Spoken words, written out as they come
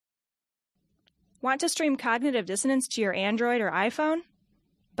Want to stream Cognitive Dissonance to your Android or iPhone?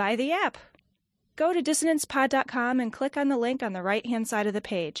 Buy the app. Go to dissonancepod.com and click on the link on the right-hand side of the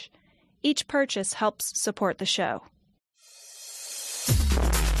page. Each purchase helps support the show.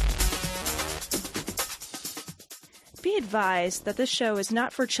 Be advised that this show is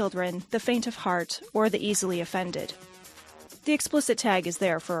not for children, the faint of heart, or the easily offended. The explicit tag is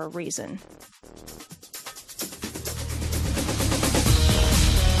there for a reason.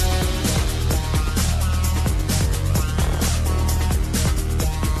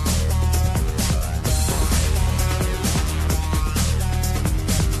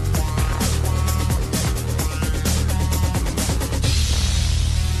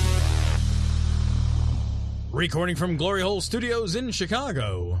 Recording from Glory Hole Studios in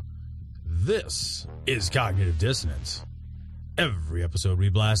Chicago, this is Cognitive Dissonance. Every episode we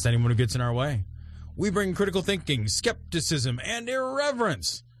blast anyone who gets in our way. We bring critical thinking, skepticism, and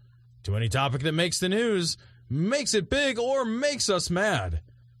irreverence to any topic that makes the news, makes it big, or makes us mad.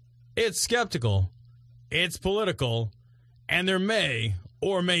 It's skeptical, it's political, and there may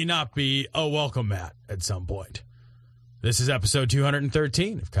or may not be a welcome mat at some point. This is episode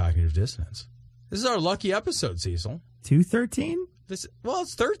 213 of Cognitive Dissonance. This is our lucky episode, Cecil. 213? Well,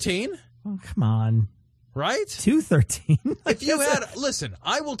 it's 13. Oh, come on. Right? 213? If you had, listen,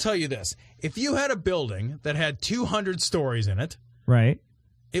 I will tell you this. If you had a building that had 200 stories in it, right,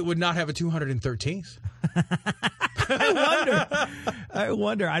 it would not have a 213th. I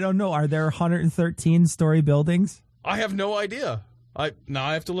wonder. I don't know. Are there 113-story buildings? I have no idea. Now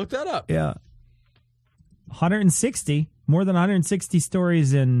I have to look that up. Yeah. 160. More than 160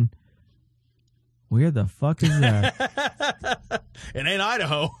 stories in... Where the fuck is that? It ain't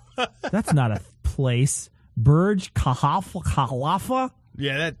Idaho. That's not a place. Burj Khalifa?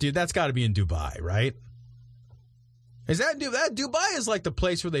 Yeah, that's got to be in Dubai, right? Is that Dubai is like the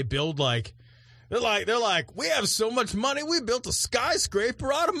place where they build they're like we have so much money we built a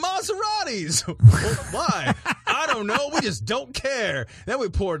skyscraper out of Maseratis. Well, why? I don't know. We just don't care. Then we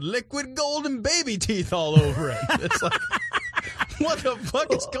poured liquid gold and baby teeth all over it. It's like, what the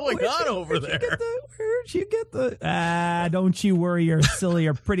fuck is going on over there? Where'd you get the... don't you worry your silly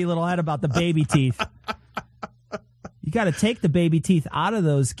or pretty little head about the baby teeth. You got to take the baby teeth out of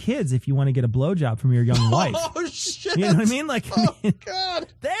those kids if you want to get a blowjob from your young wife. Oh, shit. You know what I mean? Oh, God.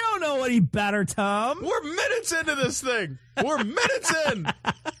 They don't know any better, Tom. We're minutes into this thing. We're minutes in.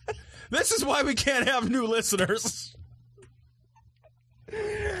 This is why we can't have new listeners.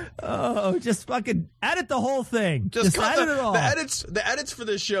 Oh, just fucking edit the whole thing. Just edit it all. The edits for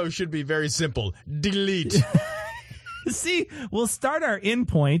this show should be very simple. Delete. See, we'll start our in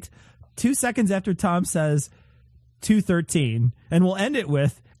point 2 seconds after Tom says 213, and we'll end it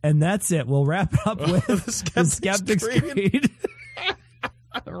with, and that's it. We'll wrap up with the Skeptics Creed.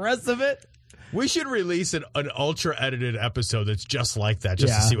 The rest of it. We should release an ultra-edited episode that's just like that,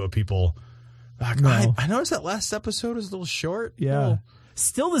 just to see what people... No. I noticed that last episode is a little short. Yeah.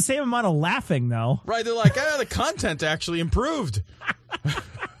 Still the same amount of laughing, though. Right, they're like, the content actually improved.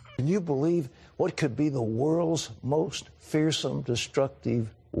 Can you believe what could be the world's most fearsome, destructive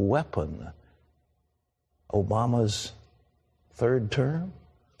weapon? Obama's third term?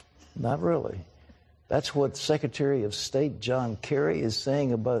 Not really. That's what Secretary of State John Kerry is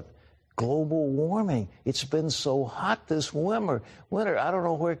saying about global warming. It's been so hot this winter. I don't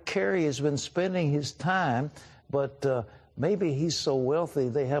know where Kerry has been spending his time, but maybe he's so wealthy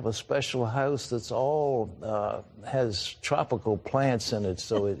they have a special house that's all has tropical plants in it,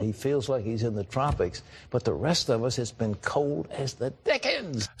 so he feels like he's in the tropics. But the rest of us, it's been cold as the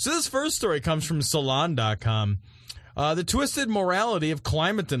dickens. So this first story comes from Salon.com. The twisted morality of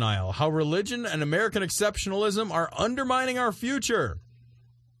climate denial, how religion and American exceptionalism are undermining our future.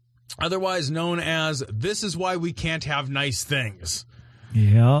 Otherwise known as, this is why we can't have nice things.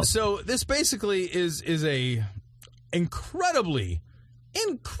 Yeah. So this basically is a incredibly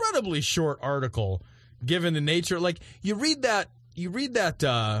short article, given the nature. Like, you read that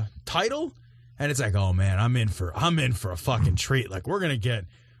title, and it's like, oh man, I'm in for a fucking treat. Like, we are gonna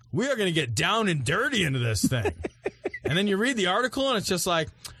get down and dirty into this thing. And then you read the article, and it's just like,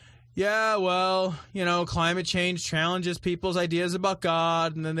 yeah, well, climate change challenges people's ideas about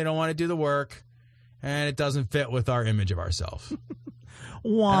God, and then they don't want to do the work, and it doesn't fit with our image of ourselves.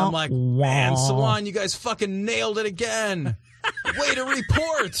 I'm like, man, Salon, you guys fucking nailed it again. Way to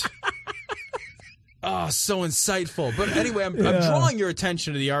report. Oh, so insightful. But anyway, I'm drawing your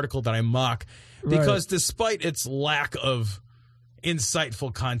attention to the article that I mock, because despite its lack of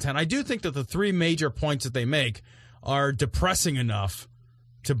insightful content, I do think that the three major points that they make are depressing enough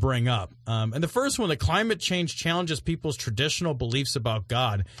to bring up. And the first one, that climate change challenges people's traditional beliefs about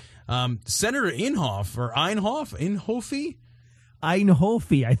God. Senator Inhofe,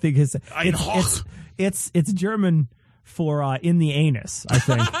 Einhofe, I think is Einhofe. It's German for in the anus, I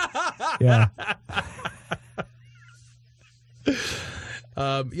think. Yeah.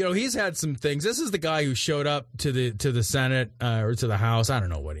 He's had some things. This is the guy who showed up to the Senate or to the House. I don't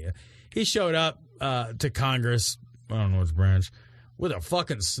know what he showed up to Congress. I don't know which branch with a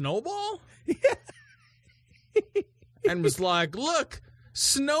fucking snowball. And was like, look,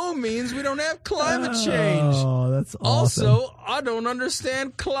 snow means we don't have climate change. Oh, that's awesome. Also, I don't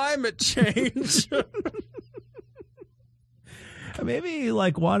understand climate change. Maybe he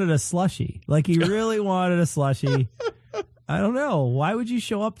wanted a slushie. He really wanted a slushie. I don't know. Why would you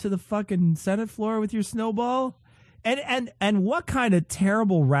show up to the fucking Senate floor with your snowball? And what kind of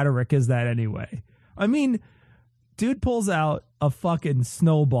terrible rhetoric is that anyway? I mean, dude pulls out a fucking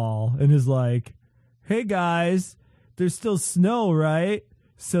snowball and is like, hey guys, there's still snow, right?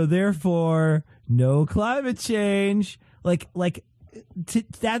 So therefore, no climate change.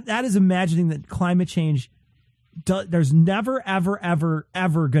 That is imagining that climate change, there's never, ever, ever,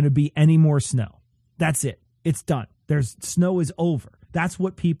 ever going to be any more snow. That's it. It's done. Snow is over. That's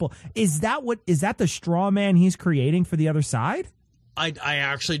what people, is that the straw man he's creating for the other side? I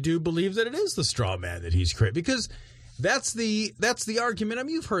actually do believe that it is the straw man that he's creating, because that's the argument. I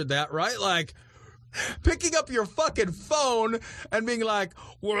mean, you've heard that, right? Picking up your fucking phone and being like,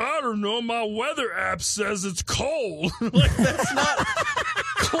 well, I don't know, my weather app says it's cold. That's not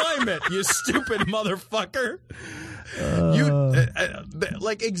climate, you stupid motherfucker.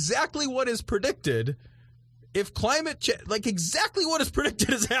 Exactly what is predicted, if climate change, exactly what is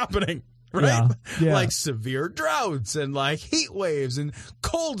predicted is happening, right? Yeah. Severe droughts and heat waves and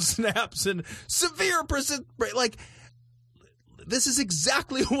cold snaps and severe this is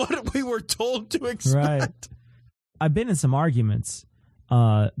exactly what we were told to expect. Right. I've been in some arguments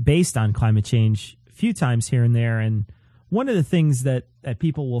based on climate change a few times here and there, and one of the things that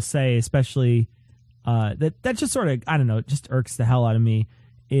people will say, especially that just sort of, I don't know, just irks the hell out of me,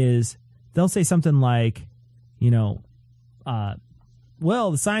 is they'll say something like,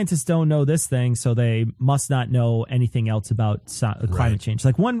 well, the scientists don't know this thing, so they must not know anything else about climate change.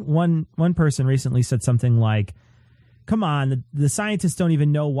 One person recently said something like, come on, the scientists don't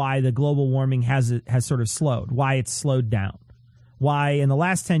even know why the global warming has sort of slowed, why it's slowed down, why in the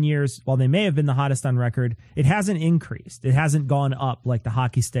last 10 years, while they may have been the hottest on record, it hasn't increased. It hasn't gone up like the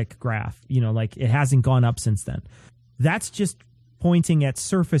hockey stick graph, it hasn't gone up since then. That's just pointing at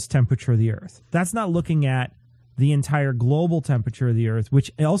surface temperature of the Earth. That's not looking at the entire global temperature of the Earth,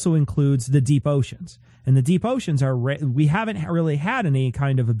 which also includes the deep oceans. And the deep oceans we haven't really had any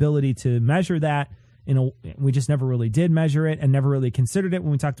kind of ability to measure that. We just never really did measure it and never really considered it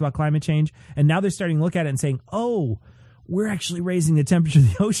when we talked about climate change. And now they're starting to look at it and saying, oh, we're actually raising the temperature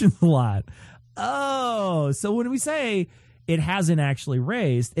of the oceans a lot. Oh, so when we say it hasn't actually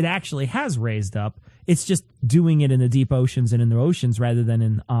raised, it actually has raised up. It's just doing it in the deep oceans and in the oceans rather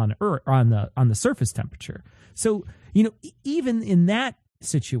than on Earth, on the surface temperature. So, even in that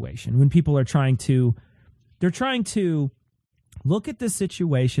situation, when people are trying to look at the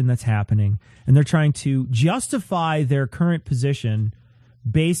situation that's happening, and they're trying to justify their current position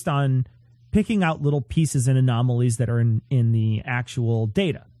based on picking out little pieces and anomalies that are in the actual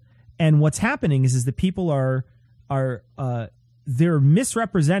data. And what's happening is that people are they're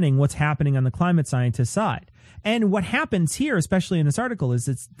misrepresenting what's happening on the climate scientist side. And what happens here, especially in this article,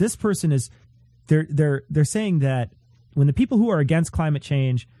 is this person is they're saying that when the people who are against climate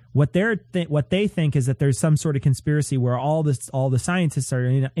change, what they think is that there's some sort of conspiracy where all the scientists are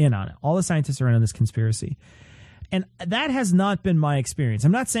in on it. All the scientists are in on this conspiracy. And that has not been my experience.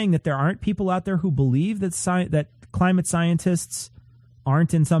 I'm not saying that there aren't people out there who believe that climate scientists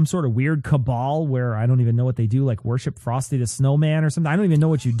aren't in some sort of weird cabal where I don't even know what they do, like worship Frosty the Snowman or something. I don't even know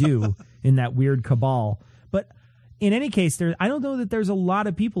what you do in that weird cabal. But in any case, I don't know that there's a lot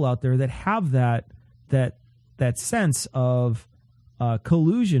of people out there that have that sense of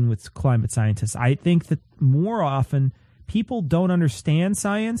collusion with climate scientists. I think that more often people don't understand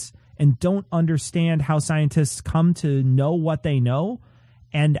science and don't understand how scientists come to know what they know.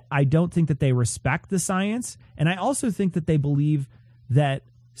 And I don't think that they respect the science. And I also think that they believe that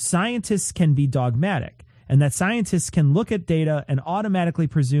scientists can be dogmatic and that scientists can look at data and automatically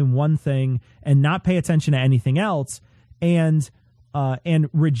presume one thing and not pay attention to anything else and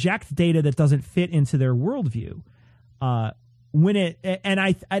reject data that doesn't fit into their worldview. And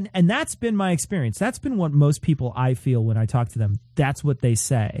that's been my experience. That's been what most people I feel when I talk to them. That's what they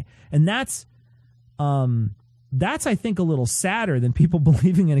say. And that's I think a little sadder than people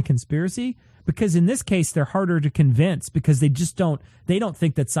believing in a conspiracy, because in this case they're harder to convince because they don't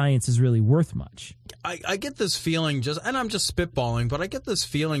think that science is really worth much. I get this feeling and I'm just spitballing, but I get this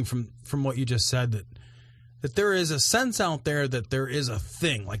feeling from what you just said that there is a sense out there that there is a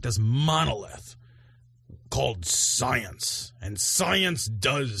thing like this monolith called science, and science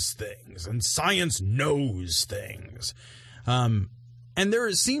does things, and science knows things. And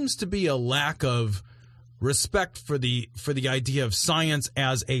there seems to be a lack of respect for the idea of science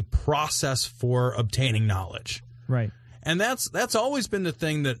as a process for obtaining knowledge. Right. And that's always been the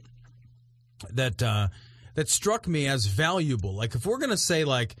thing that struck me as valuable. Like if we're going to say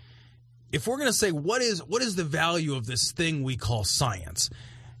what is the value of this thing we call science?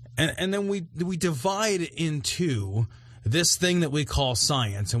 And then we divide into this thing that we call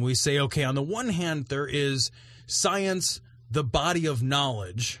science, and we say, okay, on the one hand, there is science, the body of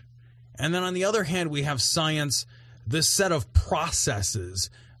knowledge, and then on the other hand, we have science, the set of processes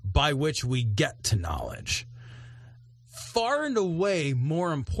by which we get to knowledge. Far and away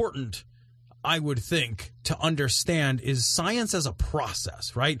more important, I would think, to understand is science as a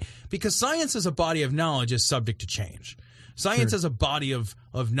process, right? Because science as a body of knowledge is subject to change. Science as a body of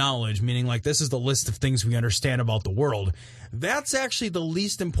knowledge, meaning like this is the list of things we understand about the world, that's actually the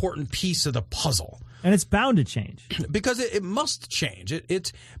least important piece of the puzzle. And it's bound to change. Because it must change.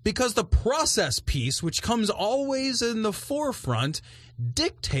 It's because the process piece, which comes always in the forefront,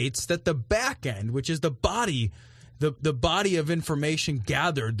 dictates that the back end, which is the body of information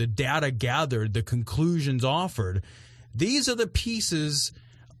gathered, the data gathered, the conclusions offered, these are the pieces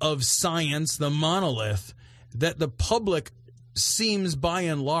of science, the monolith, that the public seems by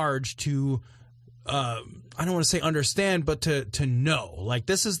and large to, I don't want to say understand, but to know. Like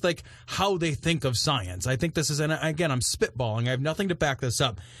this is like how they think of science. I think this is, and again, I'm spitballing. I have nothing to back this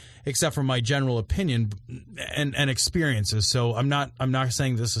up except for my general opinion and experiences. So I'm not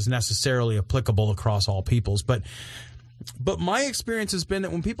saying this is necessarily applicable across all peoples, but my experience has been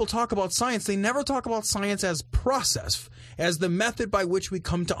that when people talk about science, they never talk about science as process, as the method by which we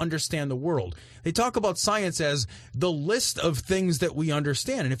come to understand the world. They talk about science as the list of things that we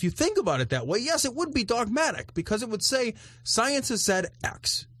understand. And if you think about it that way, yes, it would be dogmatic because it would say science has said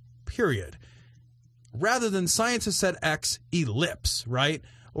X, period. Rather than science has said X, ellipse, right?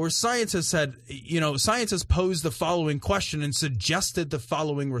 Or science has said, science has posed the following question and suggested the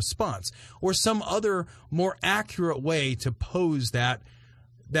following response, or some other more accurate way to pose that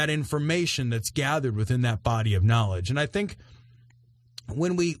information that's gathered within that body of knowledge. And I think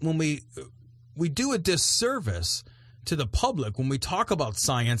when we do a disservice to the public when we talk about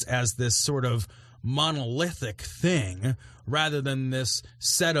science as this sort of monolithic thing rather than this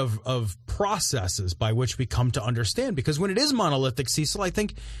set of processes by which we come to understand. Because when it is monolithic, Cecil, I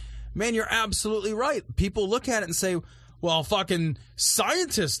think, man, you're absolutely right. People look at it and say, well, fucking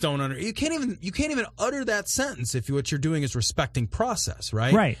scientists don't you can't even utter that sentence if what you're doing is respecting process,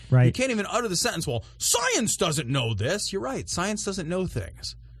 right? Right. You can't even utter the sentence, well, science doesn't know this. You're right. Science doesn't know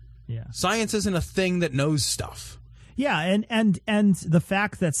things. Yeah. Science isn't a thing that knows stuff. Yeah, and the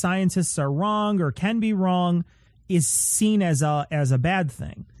fact that scientists are wrong or can be wrong is seen as a bad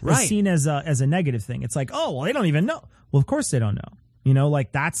thing. Right. Is seen as a negative thing. It's like, oh, well, they don't even know. Well, of course they don't know.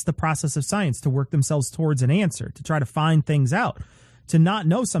 Like that's the process of science, to work themselves towards an answer, to try to find things out. To not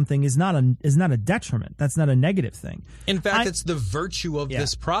know something is not a detriment. That's not a negative thing. In fact, it's the virtue of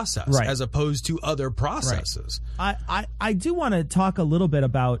this process as opposed to other processes. Right. I do want to talk a little bit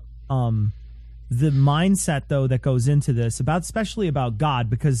about the mindset, though, that goes into this, especially about God,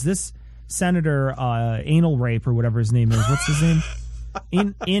 because this Senator Anal Rape, or whatever his name is, what's his name?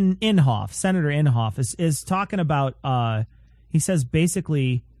 Inhofe, Senator Inhofe, is talking about, he says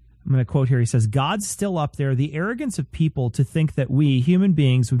basically, I'm going to quote here, he says, God's still up there. The arrogance of people to think that we, human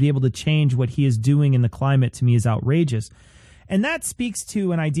beings, would be able to change what he is doing in the climate, to me, is outrageous. And that speaks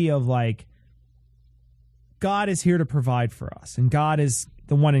to an idea of like, God is here to provide for us, and God is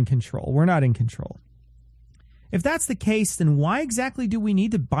the one in control. We're not in control. If that's the case, then why exactly do we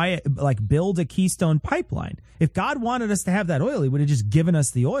need to build a Keystone pipeline? If God wanted us to have that oil, he would have just given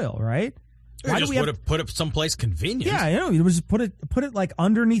us the oil, right? Why just would have put it someplace convenient. Yeah, he would just put it like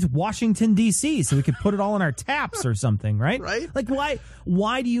underneath Washington D.C. so we could put it all in our taps or something, right? Right. Like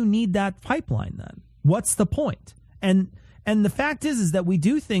why do you need that pipeline then? What's the point? And the fact is that we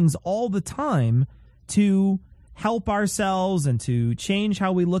do things all the time to help ourselves and to change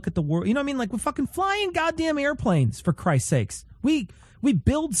how we look at the world. You know what I mean? Like, we're fucking flying goddamn airplanes, for Christ's sakes. We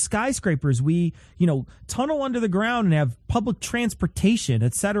build skyscrapers. We, tunnel under the ground and have public transportation,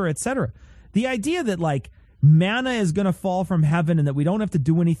 et cetera, et cetera. The idea that, like, manna is going to fall from heaven and that we don't have to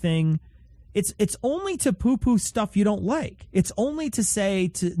do anything it's only to poo-poo stuff you don't like. It's only to say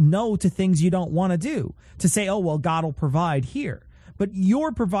to no to things you don't want to do. To say, oh, well, God will provide here. But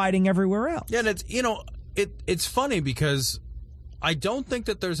you're providing everywhere else. Yeah, and it's funny because I don't think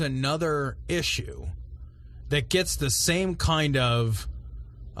that there's another issue that gets the same kind of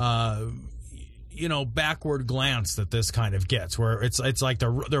backward glance that this kind of gets, where it's like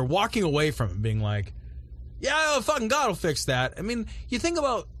they're walking away from it being like, yeah, fucking God will fix that. I mean, you think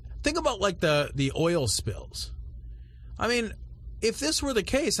about like the oil spills. I mean, if this were the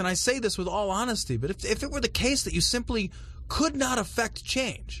case, and I say this with all honesty, but if it were the case that you simply could not affect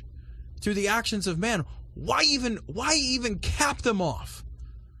change through the actions of man, why even cap them off?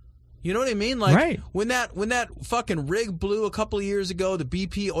 You know what I mean? Like, right. when that fucking rig blew a couple of years ago, the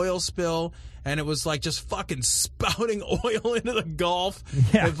BP oil spill, and it was like just fucking spouting oil into the Gulf,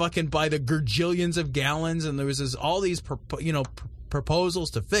 fucking by the gajillions of gallons, and there was all these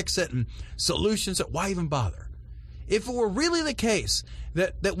proposals to fix it and solutions. That why even bother? If it were really the case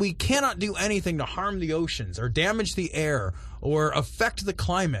that we cannot do anything to harm the oceans or damage the air or affect the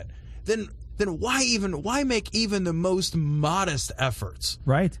climate, then why make even the most modest efforts?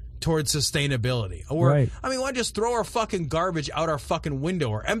 Right. Towards sustainability? Or, right. I mean, why just throw our fucking garbage out our fucking window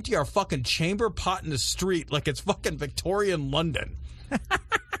or empty our fucking chamber pot in the street like it's fucking Victorian London?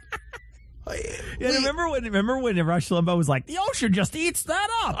 Remember when Rush Limbaugh was like, the ocean just eats that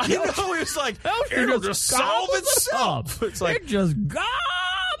up. I know, he was like, it'll just solve itself. It's like, it just gobbles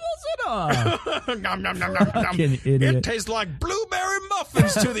it up. Nom, nom, nom, nom, nom. Fucking idiot. It tastes like blueberry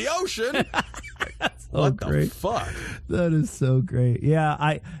muffins to the ocean. What the fuck? That is so great.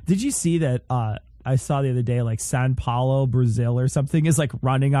 Yeah, did you see that? I saw the other day, like Sao Paulo, Brazil, or something is like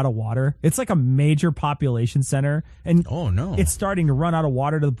running out of water. It's like a major population center, and it's starting to run out of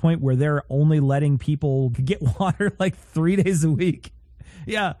water to the point where they're only letting people get water like 3 days a week.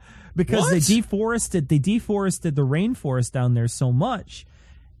 Yeah, because they deforested the rainforest down there so much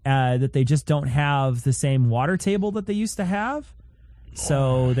that they just don't have the same water table that they used to have.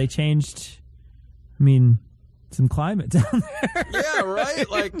 So they changed. I mean, some climate down there. Yeah, right?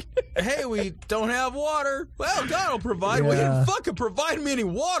 Like, hey, we don't have water. Well, God will provide. Yeah. Well, he didn't fucking provide me any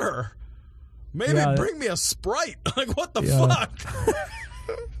water. Maybe bring me a Sprite. Like, what the fuck?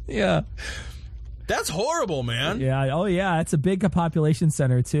 Yeah. That's horrible, man. Yeah. Oh, yeah. It's a big population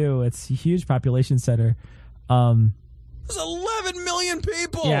center, too. It's a huge population center. There's 11 million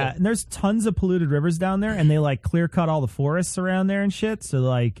people. Yeah, and there's tons of polluted rivers down there, and they, like, clear cut all the forests around there and shit. So,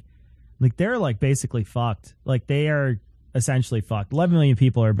 like they're like basically fucked. Like they are essentially fucked. 11 million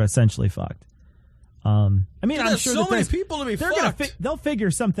people are essentially fucked. I mean, I'm sure so many people to be fucked. They'll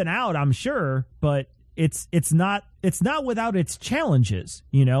figure something out, I'm sure, but it's not without its challenges.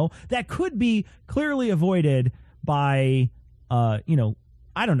 You know, that could be clearly avoided by I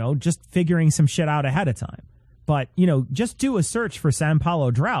don't know, just figuring some shit out ahead of time. But just do a search for Sao Paulo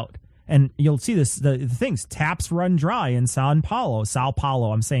drought. And you'll see this. The things, taps run dry in Sao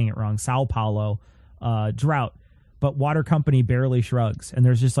Paulo. I'm saying it wrong. Sao Paulo drought, but water company barely shrugs. And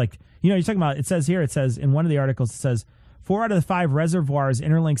there's just like, you're talking about. It says here. It says in one of the articles. It says 4 out of the 5 reservoirs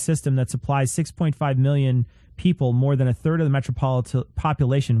interlinked system that supplies 6.5 million people, more than a third of the metropolitan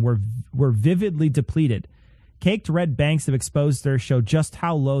population, were vividly depleted. Caked red banks of exposed earth show just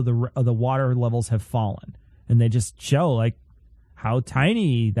how low the water levels have fallen, and they just show like how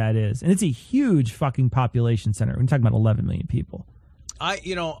tiny that is. And it's a huge fucking population center. We're talking about 11 million people. I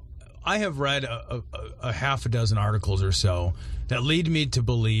have read a half a dozen articles or so that lead me to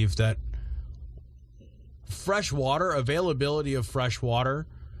believe that availability of fresh water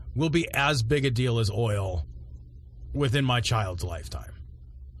will be as big a deal as oil within my child's lifetime.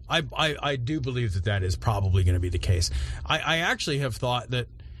 I do believe that is probably going to be the case. I actually have thought that,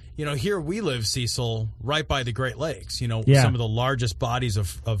 here we live, Cecil, right by the Great Lakes, some of the largest bodies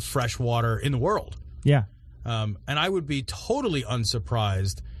of fresh water in the world. Yeah. And I would be totally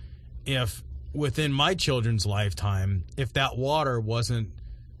unsurprised if within my children's lifetime, if that water wasn't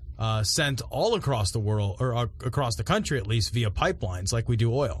sent all across the world, or across the country at least, via pipelines like we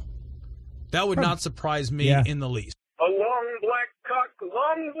do oil. That would not surprise me in the least. A long black cock,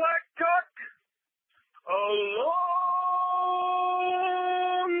 long black cock, a long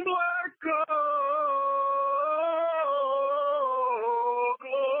black cock,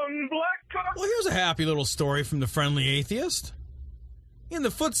 long black cock. Well, here's a happy little story from the Friendly Atheist. In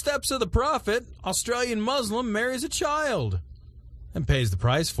the footsteps of the Prophet, Australian Muslim marries a child and pays the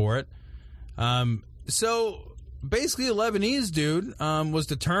price for it. So basically, a Lebanese dude was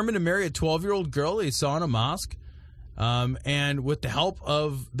determined to marry a 12-year-old girl he saw in a mosque. And with the help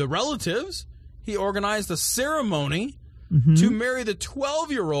of the relatives, he organized a ceremony to marry the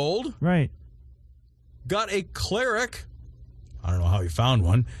 12-year-old right got a cleric, I don't know how he found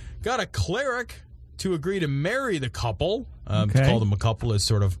one, got a cleric to agree to marry the couple. To call them a couple is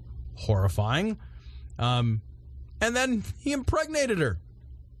sort of horrifying. And then he impregnated her.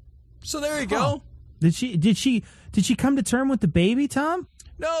 So there you go. Did she come to term with the baby, Tom?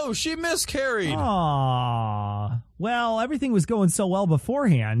 No, she miscarried. Aww. Well, everything was going so well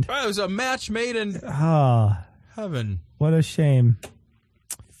beforehand. It was a match made in heaven. What a shame.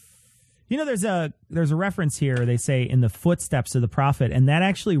 You know, there's a reference here, they say, in the footsteps of the prophet, and that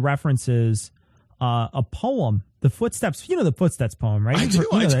actually references a poem. The Footsteps, you know the Footsteps poem, right? I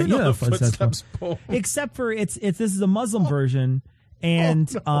do know the Footsteps poem. Except for this is a Muslim version, and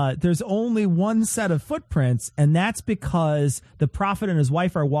there's only one set of footprints, and that's because the prophet and his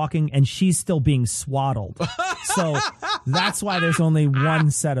wife are walking, and she's still being swaddled. So that's why there's only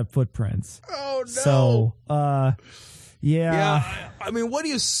one set of footprints. Oh, no. So, yeah. I mean, what do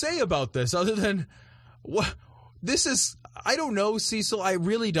you say about this other than what this is? I don't know, Cecil. I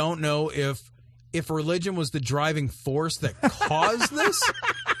really don't know if religion was the driving force that caused this.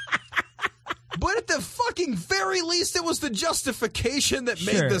 But at the fucking very least, it was the justification that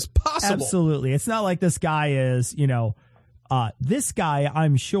made this possible. Absolutely. It's not like this guy is, this guy,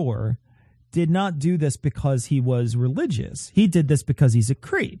 I'm sure, did not do this because he was religious. He did this because he's a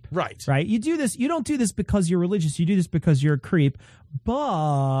creep. Right. Right? You don't do this because you're religious. You do this because you're a creep.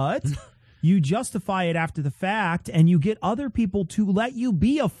 But you justify it after the fact, and you get other people to let you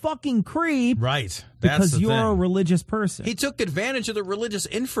be a fucking creep. Right. Because you're a religious person. He took advantage of the religious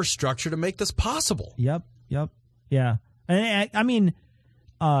infrastructure to make this possible. Yep. Yeah. And I mean,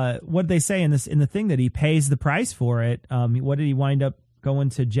 what did they say in the thing that he pays the price for it? What did he wind up going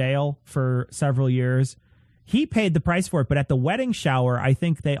to jail for several years? He paid the price for it, but at the wedding shower, I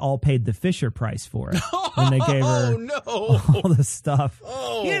think they all paid the Fisher price for it. When they gave her all the stuff.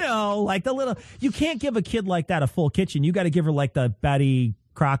 Oh. Like the little, you can't give a kid like that a full kitchen. You got to give her like the Betty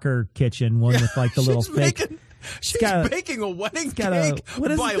Crocker kitchen one with like the little fake. She's baking a wedding cake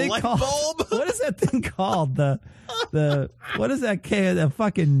by light bulb. What is that thing called? What is that cake? The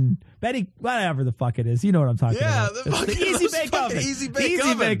fucking Betty, whatever the fuck it is. You know what I'm talking about. The Easy Bake Oven. Easy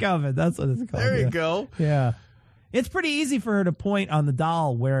Bake Oven. That's what it's called. There you go. Yeah. It's pretty easy for her to point on the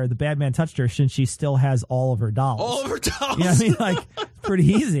doll where the bad man touched her, since she still has all of her dolls. All of her dolls. You know what I mean? Like, it's pretty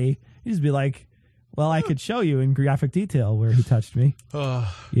easy. You just be like, well, I could show you in graphic detail where he touched me.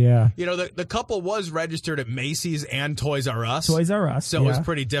 Yeah. You know, the couple was registered at Macy's and Toys R Us. Toys R Us. So it was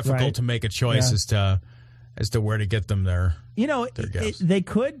pretty difficult to make a choice as to where to get them their they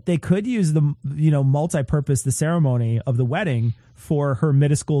could use the multi-purpose the ceremony of the wedding for her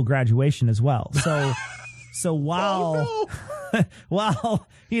middle school graduation as well. So while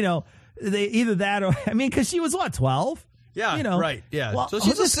they either that or because she was what, 12? Yeah, right. Yeah. Well, so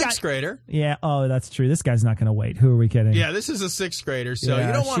she's a sixth grader. Yeah. Oh, that's true. This guy's not going to wait. Who are we kidding? Yeah, this is a sixth grader. So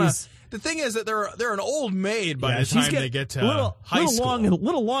you don't want to. The thing is that they're an old maid by the time they get to high school.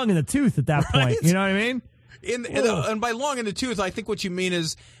 Little long in the tooth at that point. You know what I mean? And by long in the tooth, I think what you mean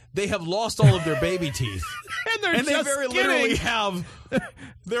is they have lost all of their baby teeth. and they very literally have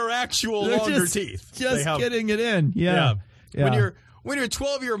their actual longer teeth. Just getting it in. Yeah. When your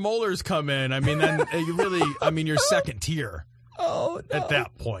 12-year molars come in, I mean, then you really, you're second tier. Oh, no. At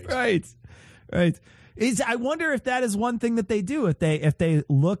that point. Right. I wonder if that is one thing that they do. If they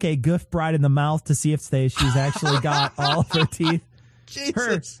look a gift bride in the mouth to see if she's actually got all of her teeth.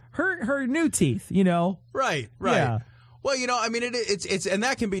 Jesus. Her new teeth, Right. Yeah. Well, it's and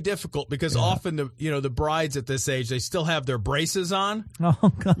that can be difficult because often the brides at this age, they still have their braces on.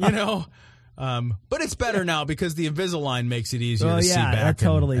 Oh God. But it's better now because the Invisalign makes it easier to see back. It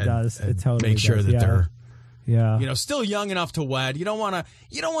totally does. It totally make sure that they're still young enough to wed. You don't want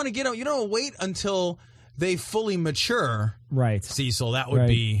to wait until they fully mature. Right. Cecil, that would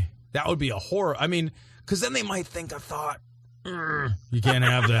be a horror. I mean, because then they might think a thought. You can't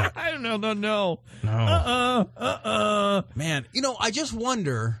have that. I don't know. No. Man, I just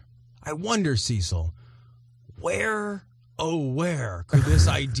wonder, Cecil, where could this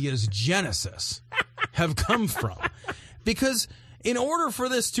idea's genesis have come from? Because in order for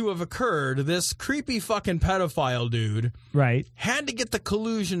this to have occurred, this creepy fucking pedophile dude had to get the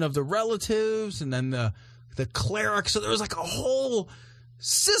collusion of the relatives and then the cleric. So there was like a whole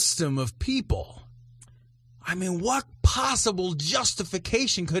system of people. I mean, what possible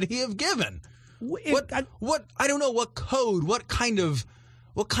justification could he have given? What I don't know, what code, what kind of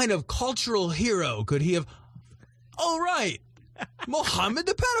cultural hero could he have? Oh, right. Muhammad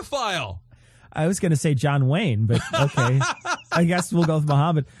the pedophile. I was going to say John Wayne, but okay. I guess we'll go with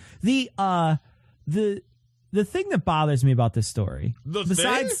Muhammad. the thing that bothers me about this story,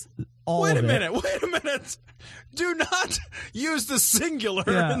 besides all Wait of a it, minute. Do not use the singular.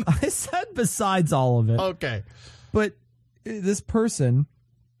 Yeah, I said besides all of it. Okay. But this person,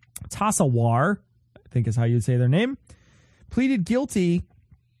 Tassawar, I think is how you'd say their name, pleaded guilty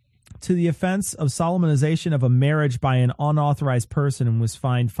to the offense of solemnization of a marriage by an unauthorized person and was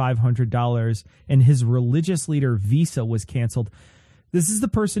fined $500, and his religious leader visa was canceled. This is the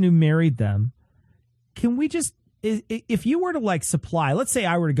person who married them. Can we just, if you were to like supply, let's say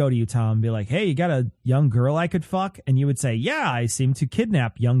I were to go to you, Tom, and be like, hey, you got a young girl I could fuck? And you would say, yeah, I seem to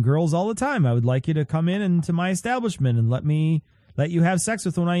kidnap young girls all the time. I would like you to come in into my establishment and let you have sex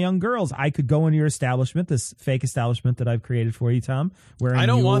with one of my young girls. I could go into your establishment, this fake establishment that I've created for you, Tom. Where I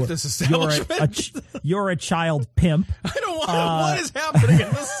don't want this establishment. You're a child pimp. I don't want what is happening in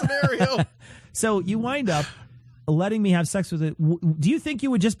this scenario. So you wind up letting me have sex with it. Do you think you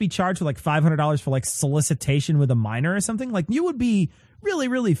would just be charged with like $500 for like solicitation with a minor or something? Like you would be really,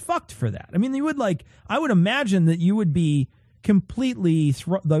 really fucked for that. I mean, you would I would imagine that you would be completely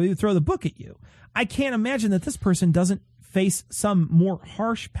throw the book at you. I can't imagine that this person doesn't face some more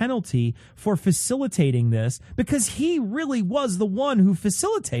harsh penalty for facilitating this, because he really was the one who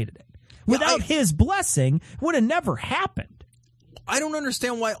facilitated it. Without his blessing, it would have never happened. I don't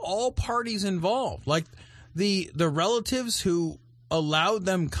understand why all parties involved, like the relatives who allowed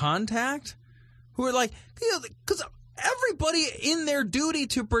them contact, who are like, because everybody in their duty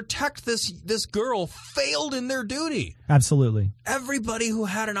to protect this girl failed in their duty. Absolutely. Everybody who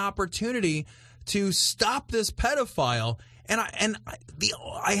had an opportunity to stop this pedophile, and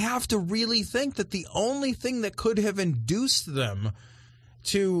I have to really think that the only thing that could have induced them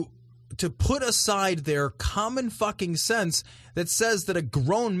to put aside their common fucking sense that says that a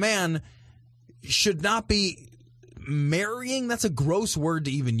grown man should not be marrying, that's a gross word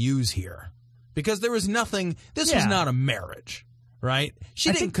to even use here, because there was nothing, this was not a marriage, right?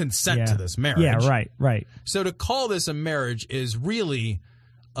 She didn't consent to this marriage. Yeah, right. So to call this a marriage is really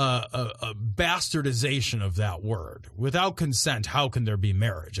a bastardization of that word. Without consent, how can there be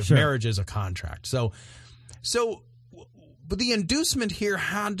marriage? If marriage is a contract. So but the inducement here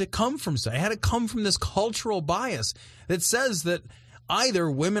had to come from this cultural bias that says that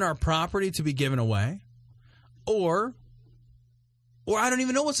either women are property to be given away, or I don't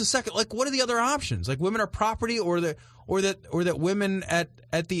even know what's the second. Like, what are the other options? Like, women are property, or that women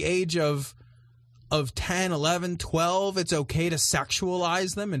at the age of 10, 11, 12, it's okay to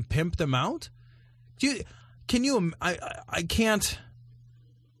sexualize them and pimp them out?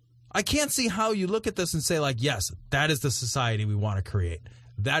 I can't see how you look at this and say, like, yes, that is the society we want to create.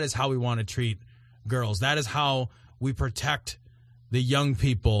 That is how we want to treat girls. That is how we protect the young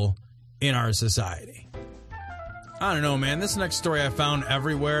people in our society. I don't know, man. This next story I found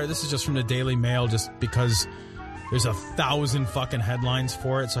everywhere. This is just from the Daily Mail, just because there's 1,000 fucking headlines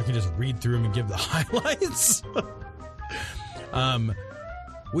for it, so I can just read through them and give the highlights.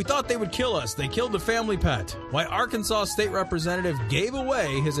 We thought they would kill us. They killed the family pet. Why Arkansas state representative gave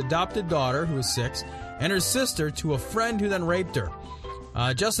away his adopted daughter, who was 6, and her sister to a friend who then raped her.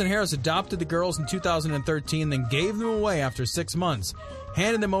 Justin Harris adopted the girls in 2013, then gave them away after 6 months.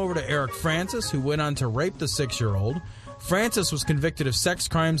 Handed them over to Eric Francis, who went on to rape the 6-year-old. Francis was convicted of sex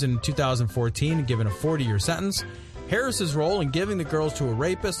crimes in 2014 and given a 40-year sentence. Harris's role in giving the girls to a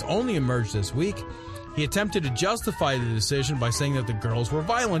rapist only emerged this week. He attempted to justify the decision by saying that the girls were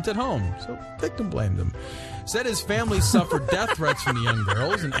violent at home, so victim blamed him. Said his family suffered death threats from the young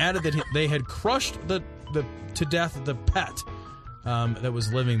girls, and added that they had crushed to death the pet that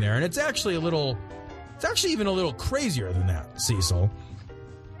was living there. And it's actually even a little crazier than that, Cecil.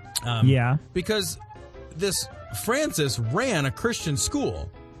 Because this Francis ran a Christian school,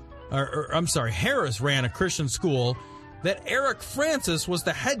 Harris ran a Christian school that Eric Francis was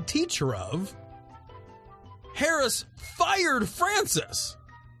the head teacher of. Harris fired Francis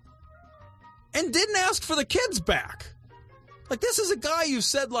and didn't ask for the kids back. Like, this is a guy who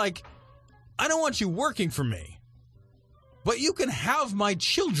said, like, I don't want you working for me, but you can have my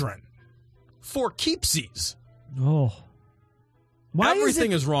children for keepsies. Oh.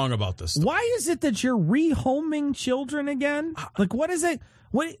 Everything is wrong about this stuff. Why is it that you're rehoming children again? Like, what is it?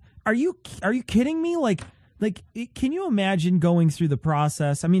 What are you kidding me? Like, can you imagine going through the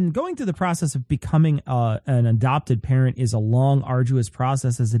process? I mean, going through the process of becoming an adopted parent is a long, arduous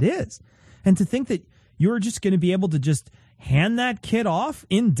process as it is. And to think that you're just going to be able to just hand that kid off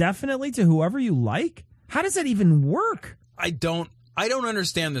indefinitely to whoever you like? How does that even work? I don't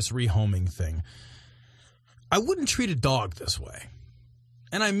understand this rehoming thing. I wouldn't treat a dog this way.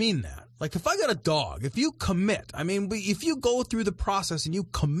 And I mean that. Like, if I got a dog, if you commit, if you go through the process and you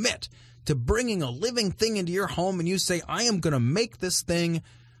commit to bringing a living thing into your home and you say, I am going to make this thing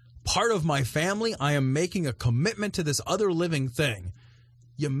part of my family, I am making a commitment to this other living thing,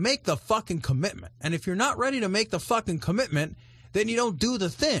 you make the fucking commitment. And if you're not ready to make the fucking commitment, then you don't do the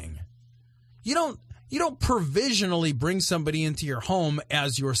thing. You don't provisionally bring somebody into your home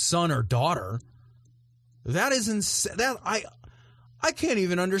as your son or daughter. That is insane. I can't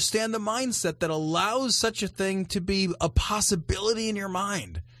even understand the mindset that allows such a thing to be a possibility in your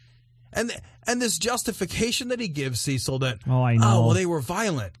mind. And this justification that he gives, Cecil, that, I know. Well, they were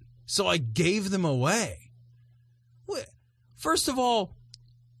violent, so I gave them away. First of all,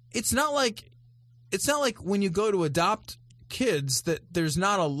 it's not like when you go to adopt kids that there's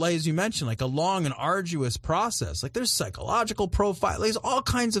not as you mentioned, like a long and arduous process. Like, there's psychological profile, there's all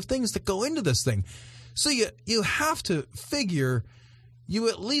kinds of things that go into this thing. So you have to figure you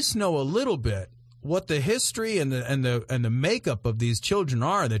at least know a little bit what the history and the makeup of these children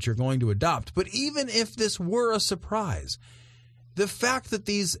are that you're going to adopt. But even if this were a surprise, the fact that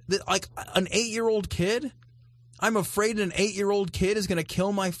like an 8-year-old kid, I'm afraid an 8-year-old kid is going to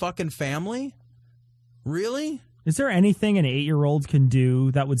kill my fucking family? Really? Is there anything an 8-year-old can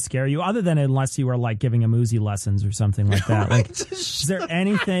do that would scare you, other than unless you were like giving him Uzi lessons or something like that? Right? Like, is there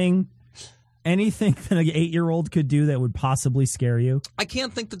anything that an 8-year-old could do that would possibly scare you? I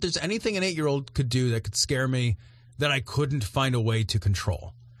can't think that there's anything an 8-year-old could do that could scare me that I couldn't find a way to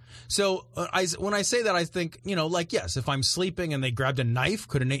control. So when I say that, I think, yes, if I'm sleeping and they grabbed a knife,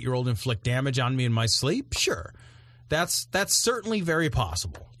 could an 8-year-old inflict damage on me in my sleep? Sure. That's certainly very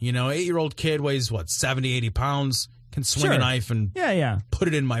possible. 8-year-old kid weighs, 70, 80 pounds, can swing a knife and put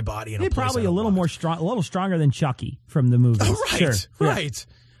it in my body. He's probably a little stronger than Chucky from the movies. Oh, right, sure. right.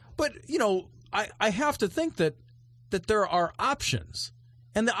 Yeah. But, I have to think that there are options.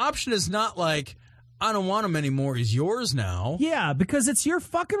 And the option is not like, I don't want him anymore, he's yours now. Yeah, because it's your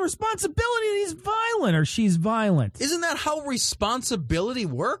fucking responsibility that he's violent or she's violent. Isn't that how responsibility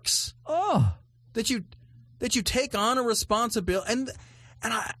works? Oh. That you take on a responsibility. And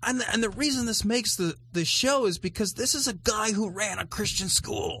the reason this makes the show is because this is a guy who ran a Christian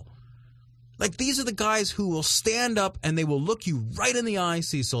school. Like, these are the guys who will stand up and they will look you right in the eye,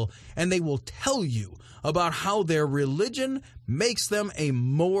 Cecil, and they will tell you about how their religion makes them a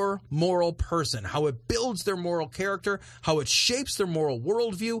more moral person, how it builds their moral character, how it shapes their moral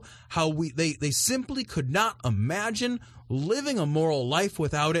worldview, how they simply could not imagine living a moral life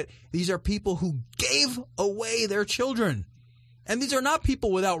without it. These are people who gave away their children. And these are not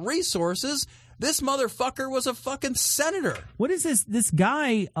people without resources. This motherfucker was a fucking senator. What is this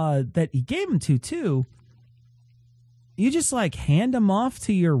guy that he gave him to, too? You just, hand him off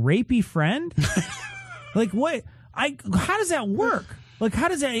to your rapey friend? Like, what? How does that work? Like, how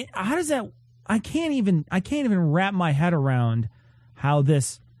does that? I can't even wrap my head around how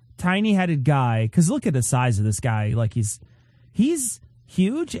this tiny-headed guy, because look at the size of this guy. Like, he's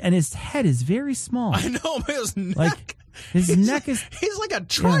huge, and his head is very small. I know, but his neck. His neck is... He's like a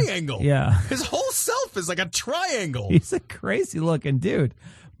triangle. Yeah. His whole self is like a triangle. He's a crazy-looking dude.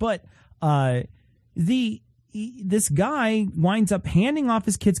 But this guy winds up handing off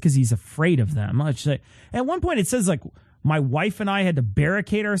his kids because he's afraid of them. At one point, it says, my wife and I had to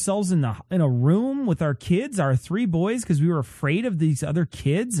barricade ourselves in a room with our kids, our 3 boys, because we were afraid of these other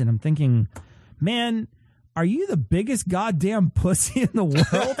kids. And I'm thinking, man... Are you the biggest goddamn pussy in the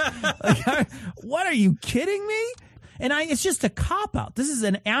world? What, are you kidding me? And it's just a cop-out. This is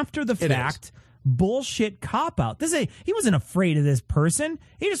an after-the-fact bullshit cop-out. He wasn't afraid of this person.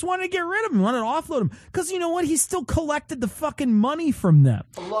 He just wanted to get rid of him. He wanted to offload him. Because you know what? He still collected the fucking money from them.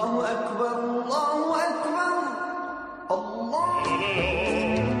 Allahu Akbar, Allahu Akbar,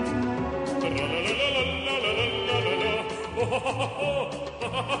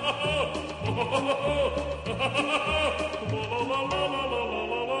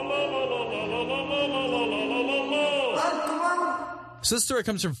 So this story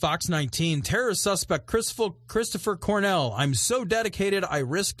comes from Fox 19. Terrorist suspect Christopher Cornell. I'm so dedicated, I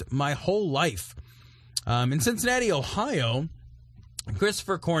risked my whole life. In Cincinnati, Ohio,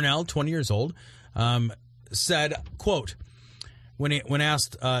 Christopher Cornell, 20 years old, said, quote, when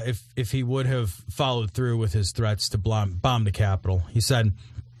asked if he would have followed through with his threats to bomb the Capitol, he said,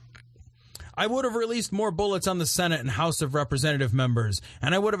 I would have released more bullets on the Senate and House of Representative members,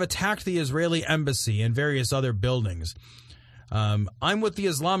 and I would have attacked the Israeli embassy and various other buildings. I'm with the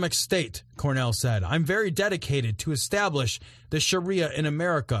Islamic State, Cornell said. I'm very dedicated to establish the Sharia in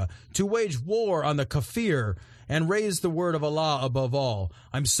America, to wage war on the kafir, and raise the word of Allah above all.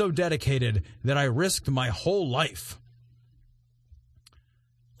 I'm so dedicated that I risked my whole life.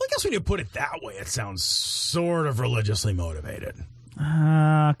 I guess when you put it that way, it sounds sort of religiously motivated.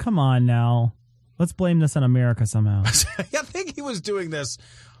 Come on now. Let's blame this on America somehow. I think he was doing this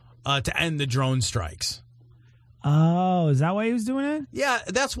to end the drone strikes. Oh, is that why he was doing it? Yeah,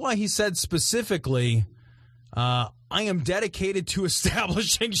 that's why he said specifically, I am dedicated to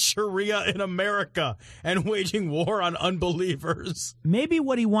establishing Sharia in America and waging war on unbelievers. Maybe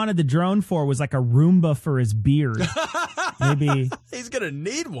what he wanted the drone for was like a Roomba for his beard. Maybe. He's going to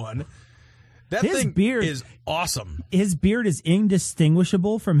need one. That His thing beard is awesome. His beard is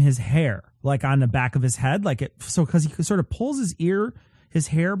indistinguishable from his hair, like on the back of his head. Because he sort of pulls his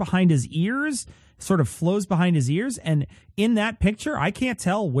hair behind his ears, sort of flows behind his ears. And in that picture, I can't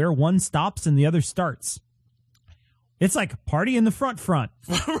tell where one stops and the other starts. It's like party in the front.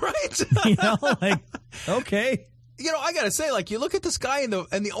 Right? You know, like, okay. You know, I got to say, like, you look at this guy and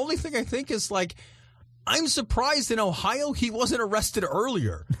the only thing I think is, like, I'm surprised in Ohio he wasn't arrested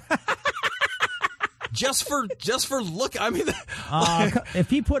earlier. Just for look, I mean, if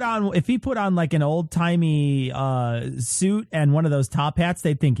he put on like an old timey suit and one of those top hats,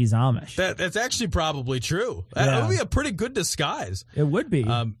 they'd think he's Amish. That's actually probably true. Yeah. That would be a pretty good disguise. It would be.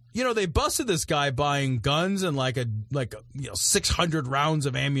 You know, they busted this guy buying guns and like 600 rounds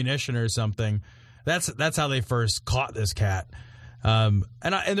of ammunition or something. That's how they first caught this cat. And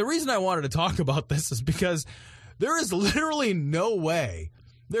the reason I wanted to talk about this is because there is literally no way.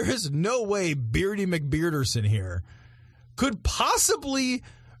 There is no way Beardy McBearderson here could possibly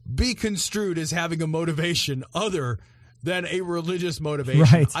be construed as having a motivation other than a religious motivation.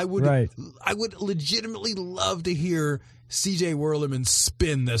 Right, I would legitimately love to hear C.J. Werleman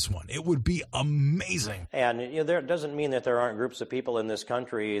spin this one. It would be amazing. And there doesn't mean that there aren't groups of people in this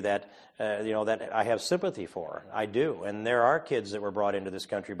country that that I have sympathy for. I do, and there are kids that were brought into this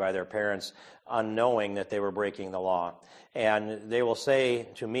country by their parents unknowing that they were breaking the law. And they will say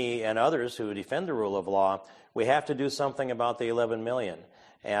to me and others who defend the rule of law, we have to do something about the 11 million.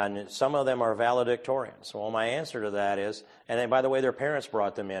 And some of them are valedictorians. Well, my answer to that is, and then, by the way, their parents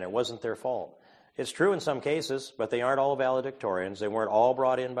brought them in. It wasn't their fault. It's true in some cases, but they aren't all valedictorians. They weren't all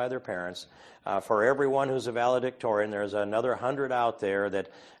brought in by their parents. For everyone who's a valedictorian, there's another 100 out there that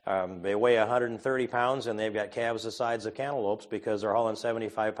they weigh 130 pounds and they've got calves the size of cantaloupes because they're hauling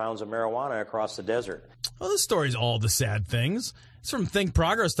 75 pounds of marijuana across the desert. Well, this story's all the sad things. It's from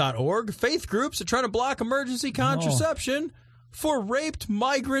thinkprogress.org. Faith groups are trying to block emergency contraception for raped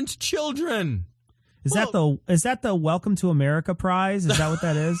migrant children. Is that the Welcome to America prize? Is that what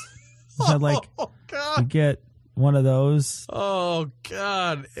that is? Is that like you get one of those? Oh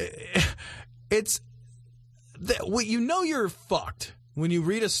God! It's you're fucked when you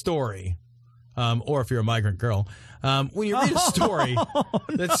read a story, or if you're a migrant girl, when you read a story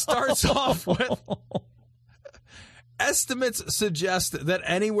that starts off with. Estimates suggest that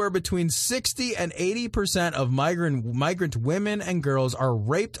anywhere between 60 and 80% of migrant women and girls are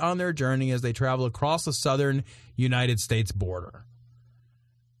raped on their journey as they travel across the southern United States border.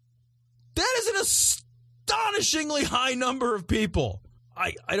 That is an astonishingly high number of people.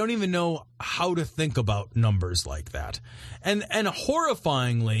 I don't even know how to think about numbers like that. And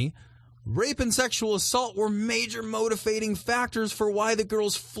horrifyingly, rape and sexual assault were major motivating factors for why the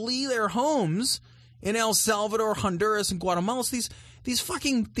girls flee their homes in El Salvador, Honduras, and Guatemala.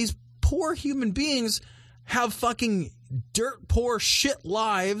 These poor human beings have fucking dirt poor shit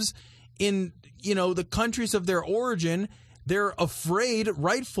lives in, the countries of their origin. They're afraid,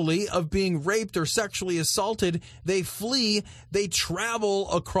 rightfully, of being raped or sexually assaulted. They flee. They travel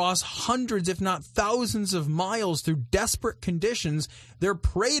across hundreds, if not thousands of miles through desperate conditions. They're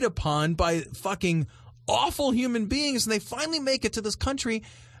preyed upon by fucking awful human beings, and they finally make it to this country.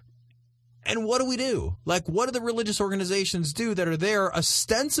 And what do? Like, what do the religious organizations do that are there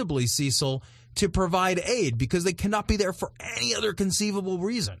ostensibly, Cecil, to provide aid? Because they cannot be there for any other conceivable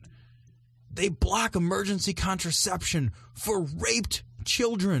reason. They block emergency contraception for raped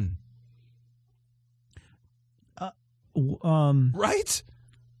children. Right?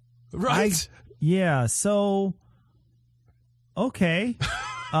 Right? Yeah, so, okay.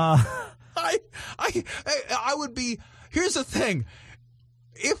 I would be, here's the thing.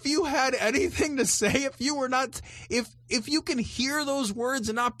 If you had anything to say, if you can hear those words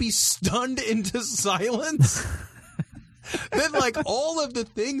and not be stunned into silence, then like all of the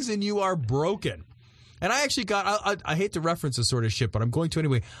things in you are broken. And I actually I hate to reference this sort of shit, but I'm going to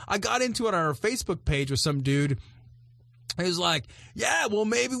anyway. I got into it on our Facebook page with some dude. He was like, yeah, well,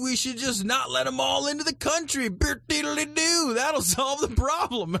 maybe we should just not let them all into the country. Beer-diddly-doo. That'll solve the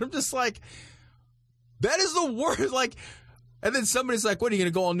problem. And I'm just like, that is the worst. Like, And then somebody's like, what, are you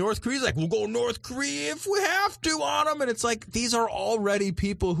going to go on North Korea? He's like, we'll go North Korea if we have to on them. And it's like, these are already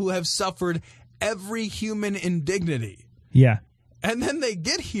people who have suffered every human indignity. Yeah. And then they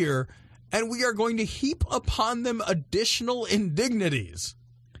get here, and we are going to heap upon them additional indignities.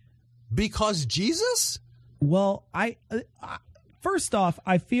 Because Jesus? Well, I first off,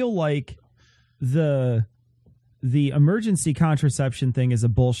 I feel like the emergency contraception thing is a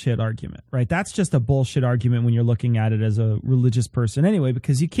bullshit argument, right? That's just a bullshit argument when you're looking at it as a religious person anyway,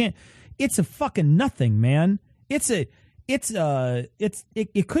 because you can't, it's a fucking nothing, man. It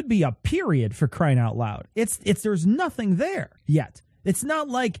could be a period, for crying out loud. There's nothing there yet. It's not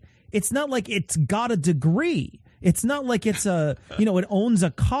like it's got a degree. It's not like it's it owns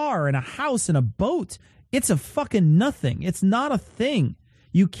a car and a house and a boat. It's a fucking nothing. It's not a thing.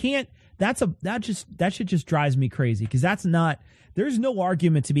 You can't, that shit just drives me crazy, because there's no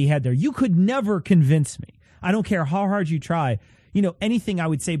argument to be had there. You could never convince me. I don't care how hard you try. Anything I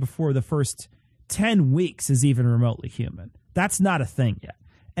would say before the first 10 weeks is even remotely human. That's not a thing yet.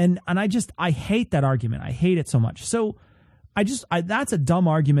 And I hate that argument. I hate it so much. So that's a dumb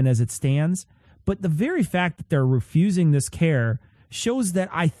argument as it stands. But the very fact that they're refusing this care shows that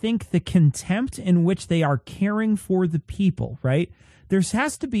I think the contempt in which they are caring for the people, right? There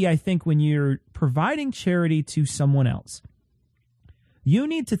has to be, I think, when you're providing charity to someone else, you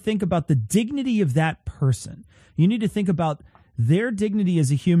need to think about the dignity of that person. You need to think about their dignity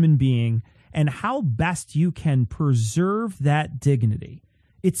as a human being and how best you can preserve that dignity.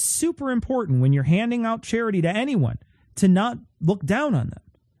 It's super important when you're handing out charity to anyone to not look down on them,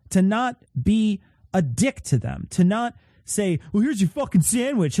 to not be a dick to them, to not say, well, here's your fucking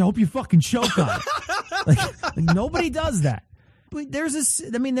sandwich, I hope you fucking choke on it. like nobody does that. But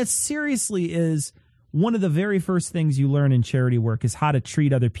that seriously is one of the very first things you learn in charity work, is how to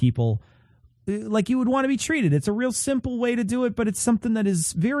treat other people like you would want to be treated. It's a real simple way to do it, but it's something that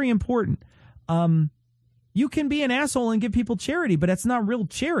is very important. You can be an asshole and give people charity, but that's not real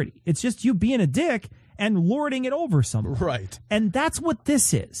charity. It's just you being a dick and lording it over someone. Right. And that's what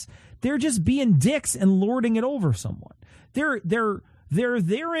this is. They're just being dicks and lording it over someone. They're there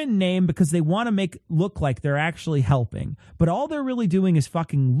in name because they want to look like they're actually helping. But all they're really doing is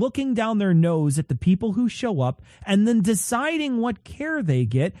fucking looking down their nose at the people who show up and then deciding what care they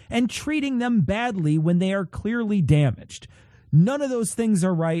get and treating them badly when they are clearly damaged. None of those things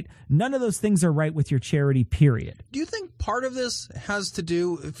are right. None of those things are right with your charity, period. Do you think part of this has to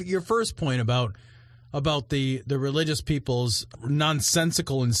do with your first point about the religious people's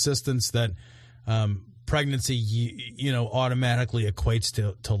nonsensical insistence that pregnancy, automatically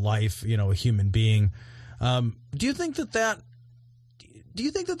equates to life, a human being? Do you think that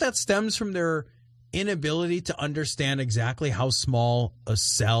stems from their inability to understand exactly how small a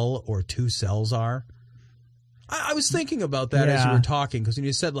cell or two cells are? I was thinking about that as you were talking, because when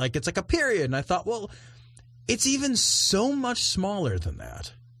you said, it's like a period, and I thought, well, it's even so much smaller than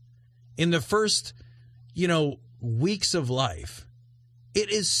that. In the first, weeks of life,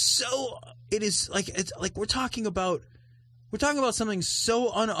 it's like we're talking about something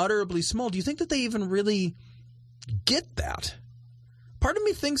so unutterably small. Do you think that they even really get that? Part of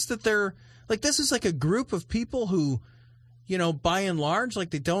me thinks that they're like, this is like a group of people who, by and large,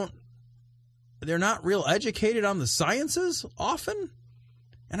 they're not real educated on the sciences often.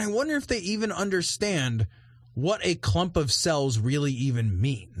 And I wonder if they even understand what a clump of cells really even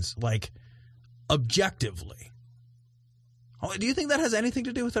means, objectively. Do you think that has anything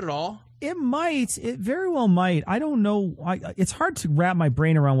to do with it at all? It might. It very well might. I don't know. It's hard to wrap my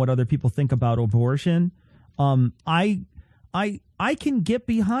brain around what other people think about abortion. I can get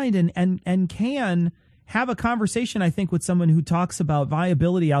behind and can have a conversation, I think, with someone who talks about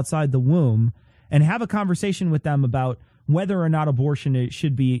viability outside the womb, and have a conversation with them about whether or not abortion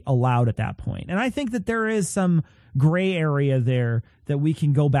should be allowed at that point. And I think that there is some gray area there that we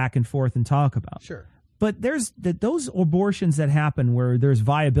can go back and forth and talk about. Sure. But those abortions that happen where there's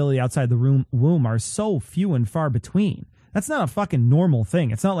viability outside the womb are so few and far between. That's not a fucking normal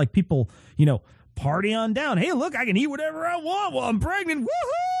thing. It's not like people, party on down. Hey, look, I can eat whatever I want while I'm pregnant. Woohoo!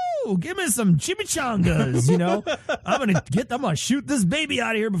 Give me some chimichangas, I'm gonna shoot this baby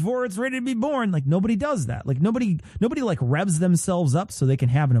out of here before it's ready to be born. Nobody does that. Nobody revs themselves up so they can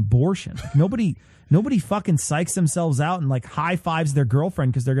have an abortion. Nobody fucking psychs themselves out and high fives their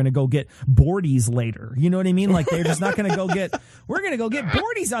girlfriend because they're gonna go get boardies later. You know what I mean? They're just not gonna we're gonna go get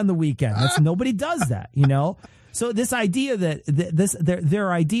boardies on the weekend. Nobody does that, So this idea that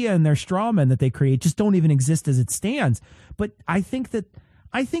their idea and their straw man that they create just don't even exist as it stands. But I think that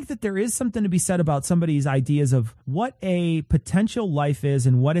I think that there is something to be said about somebody's ideas of what a potential life is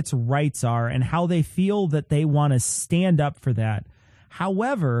and what its rights are and how they feel that they want to stand up for that.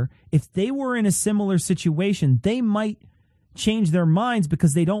 However, if they were in a similar situation, they might change their minds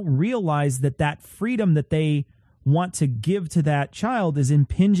because they don't realize that that freedom that they want to give to that child is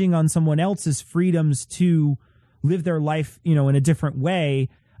impinging on someone else's freedoms to live their life, in a different way,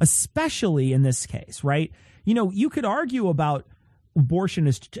 especially in this case, right? You could argue about abortion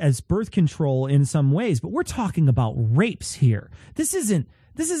as birth control in some ways, but we're talking about rapes here. This isn't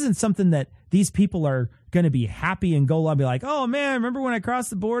something that these people are going to be happy and go along and be like, oh man, remember when I crossed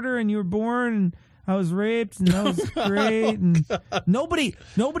the border and you were born and I was raped and that was great. And nobody's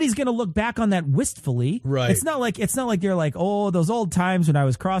going to look back on that wistfully. Right. It's not like they're like, oh, those old times when I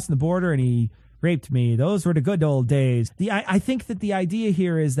was crossing the border and he raped me. Those were the good old days. I think that the idea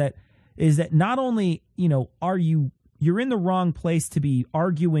here is that not only, you're in the wrong place to be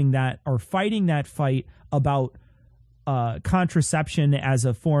arguing that or fighting that fight about contraception as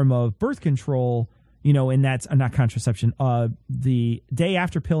a form of birth control, and that's not contraception, the day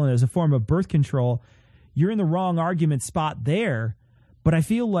after pill as a form of birth control. You're in the wrong argument spot there. But I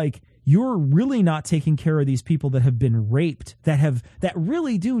feel like you're really not taking care of these people that have been raped, that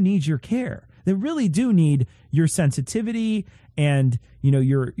really do need your care. They really do need your sensitivity and,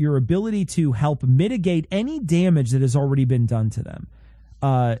 your ability to help mitigate any damage that has already been done to them.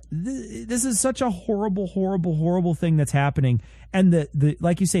 This is such a horrible, horrible, horrible thing that's happening. And the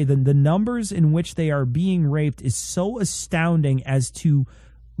like you say, the numbers in which they are being raped is so astounding as to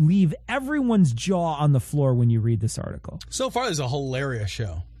leave everyone's jaw on the floor when you read this article. So far, this is a hilarious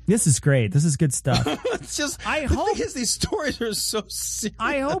show. This is great. This is good stuff. It's just, the thing is, these stories are so serious.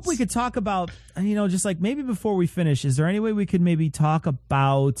 I hope we could talk about, just like maybe before we finish, is there any way we could maybe talk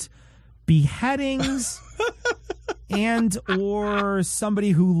about beheadings and or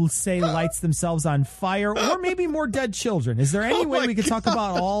somebody who, say, lights themselves on fire, or maybe more dead children? Is there any way we could talk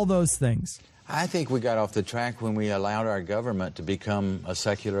about all those things? I think we got off the track when we allowed our government to become a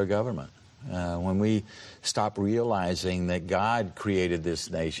secular government. When we stopped realizing that God created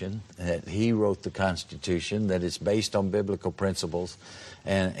this nation, that He wrote the Constitution, that it's based on biblical principles,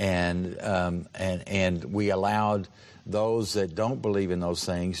 and we allowed those that don't believe in those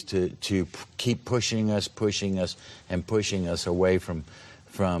things to keep pushing us away from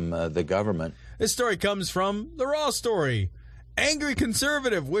the government. This story comes from The Raw Story. Angry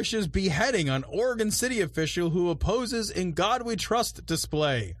conservative wishes beheading on Oregon City official who opposes In God We Trust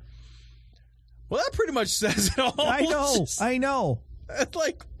display. Well, that pretty much says it all. I know.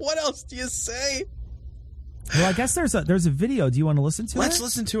 Like, what else do you say? Well, I guess there's a video. Do you want to listen to it? Let's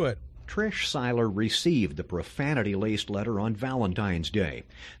listen to it. Trish Seiler received the profanity-laced letter on Valentine's Day.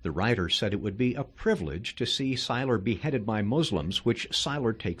 The writer said it would be a privilege to see Seiler beheaded by Muslims, which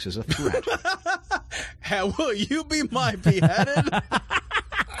Seiler takes as a threat. How will you be my beheaded?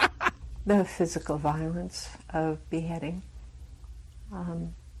 The physical violence of beheading.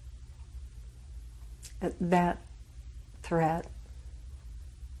 That threat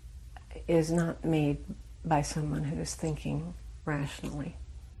is not made by someone who is thinking rationally.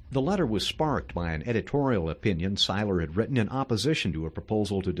 The letter was sparked by an editorial opinion Seiler had written in opposition to a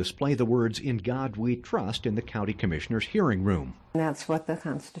proposal to display the words "In God We Trust" in the county commissioner's hearing room. And that's what the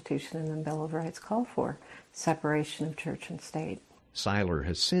Constitution and the Bill of Rights call for, separation of church and state. Seiler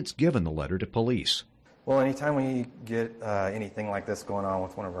has since given the letter to police. Well, anytime we get anything like this going on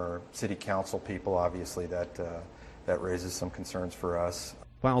with one of our city council people, obviously that raises some concerns for us.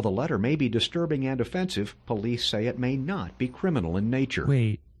 While the letter may be disturbing and offensive, police say it may not be criminal in nature.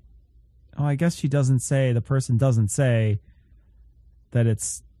 Wait. Oh, I guess the person doesn't say that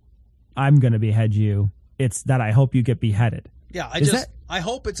it's, I'm going to behead you. It's that I hope you get beheaded. Yeah, I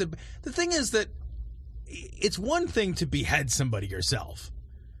hope the thing is that it's one thing to behead somebody yourself,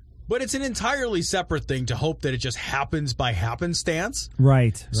 but it's an entirely separate thing to hope that it just happens by happenstance.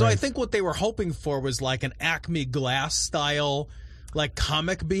 Right. So I think what they were hoping for was like an Acme Glass style, like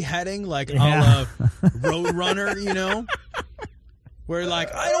comic beheading, like a la Roadrunner, Where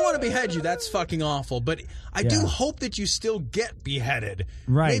like, I don't want to behead you, that's fucking awful, but I do hope that you still get beheaded.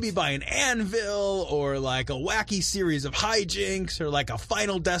 Right. Maybe by an anvil or like a wacky series of hijinks or like a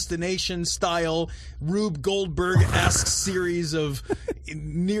Final Destination style Rube Goldberg-esque series of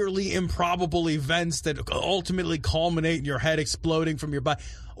nearly improbable events that ultimately culminate in your head exploding from your body.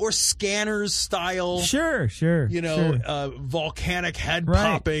 Or Scanners style. Sure. Volcanic head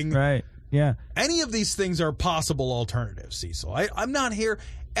popping. Right. Yeah. Any of these things are possible alternatives, Cecil. I'm not here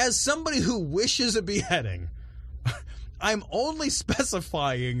as somebody who wishes a beheading. I'm only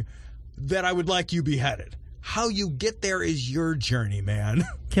specifying that I would like you beheaded. How you get there is your journey, man.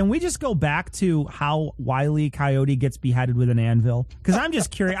 Can we just go back to how Wile E. Coyote gets beheaded with an anvil? Because I'm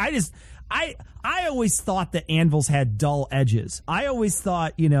just curious. I always thought that anvils had dull edges. I always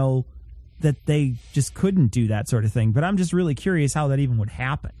thought, that they just couldn't do that sort of thing. But I'm just really curious how that even would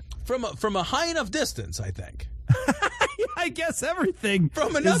happen. From a high enough distance, I think. I guess everything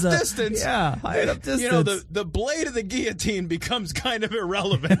from enough distance. Yeah, high enough distance. The blade of the guillotine becomes kind of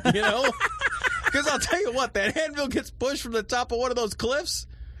irrelevant, Because I'll tell you what, that anvil gets pushed from the top of one of those cliffs,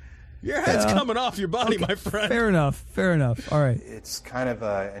 your head's coming off your body, my friend. Fair enough. All right. It's kind of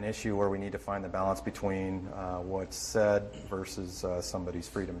an issue where we need to find the balance between what's said versus somebody's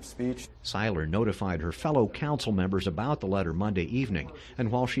freedom of speech. Seiler notified her fellow council members about the letter Monday evening,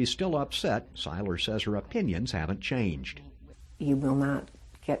 and while she's still upset, Seiler says her opinions haven't changed. You will not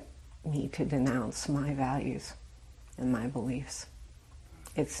get me to denounce my values and my beliefs.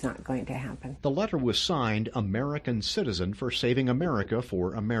 It's not going to happen. The letter was signed American Citizen for Saving America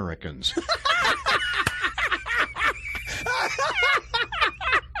for Americans.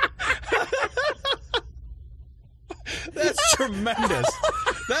 That's tremendous.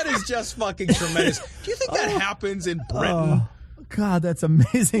 That is just fucking tremendous. Do you think that happens in Britain? God, that's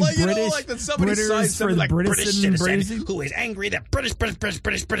amazing. Like, British, like that somebody signs something like British citizen who is angry that British.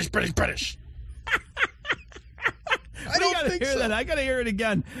 I don't think so. That. I gotta hear it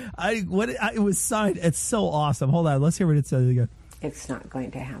again. It was signed. It's so awesome. Hold on. Let's hear what it says again. It's not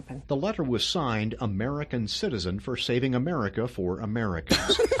going to happen. The letter was signed American Citizen for Saving America for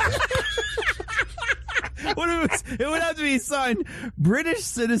Americans. It would have to be signed British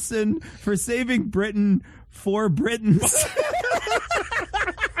Citizen for Saving Britain for Britons.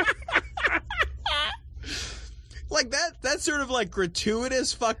 Like that's sort of like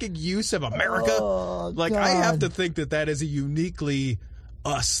gratuitous fucking use of America. Oh, like, God. I have to think that is a uniquely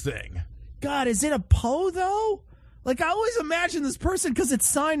us thing. God, is it a Poe though? Like, I always imagine this person, because it's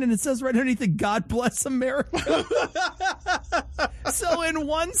signed and it says right underneath it, God bless America. So in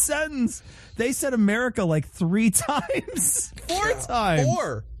one sentence, they said America like 3 times. 4 times.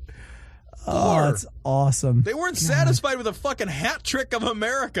 4. Oh, that's awesome. They weren't satisfied with a fucking hat trick of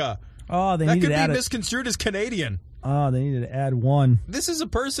America. Oh, they that needed could to add be misconstrued as Canadian. Oh, they needed to add 1. This is a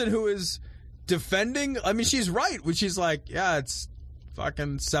person who is defending. I mean, she's right when she's like, yeah, it's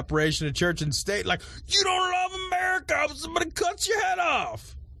fucking separation of church and state. Like, you don't love America, somebody cuts your head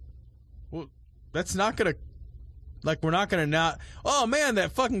off. Well, that's not gonna. Like, we're not gonna not. Oh man,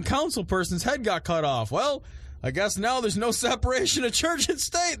 that fucking council person's head got cut off. Well, I guess now there's no separation of church and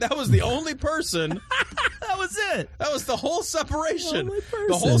state. That was the only person. That was it. That was the whole separation.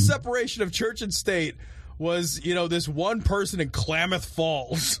 The The whole separation of church and state was, this one person in Klamath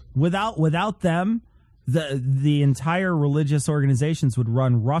Falls. Without them, the entire religious organizations would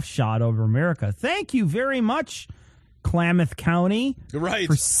run roughshod over America. Thank you very much, Klamath County, right,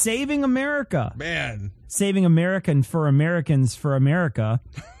 for saving America. Man, saving American for Americans for America.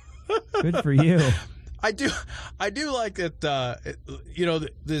 Good for you. I do like that.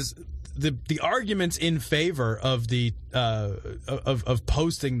 The arguments in favor of the of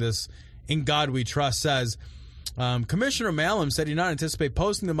posting this In God We Trust says, Commissioner Mallam said he did not anticipate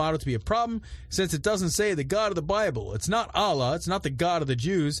posting the motto to be a problem since it doesn't say the God of the Bible. It's not Allah. It's not the God of the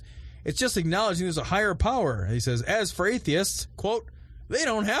Jews. It's just acknowledging there's a higher power. He says, as for atheists, quote, they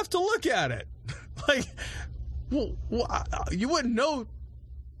don't have to look at it. Like, well, you wouldn't know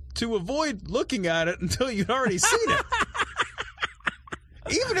to avoid looking at it until you'd already seen it.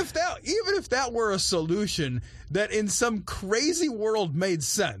 Even if that were a solution that in some crazy world made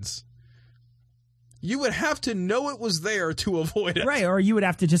sense, you would have to know it was there to avoid it. Right, or you would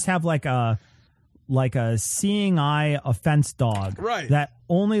have to just have like a seeing eye offense dog. Right. That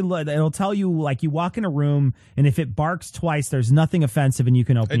it'll tell you, like, you walk in a room and if it barks twice, there's nothing offensive and you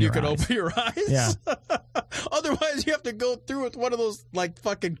can open your eyes. Open your eyes? Yeah. Otherwise, you have to go through with one of those, like,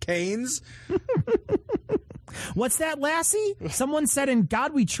 fucking canes. What's that, Lassie? Someone said, in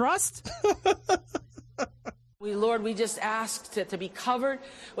God we trust? Lord, we just ask to be covered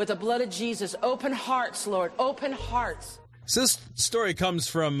with the blood of Jesus. Open hearts, Lord. Open hearts. So this story comes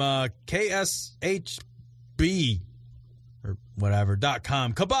from KSHB or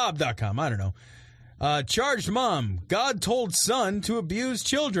whatever.com, kebab.com, I don't know. Charged mom, God told son to abuse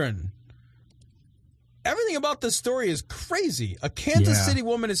children. Everything about this story is crazy. A Kansas City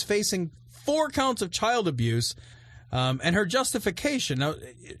woman is facing 4 counts of child abuse, and her justification. Now,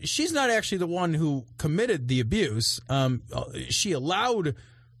 she's not actually the one who committed the abuse. She allowed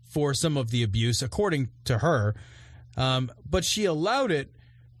for some of the abuse, according to her, but she allowed it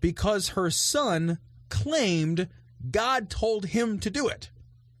because her son claimed God told him to do it.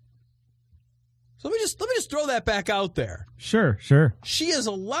 So let me just throw that back out there. Sure. She is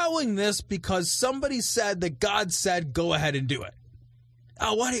allowing this because somebody said that God said go ahead and do it.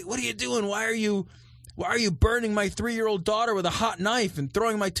 Oh, what are you doing? Why are you burning my 3-year-old daughter with a hot knife and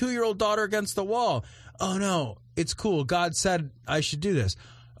throwing my 2-year-old daughter against the wall? Oh no, it's cool. God said I should do this.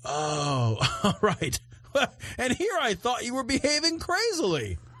 Oh, all right. And here I thought you were behaving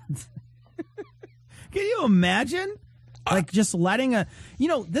crazily. Can you imagine? Like just letting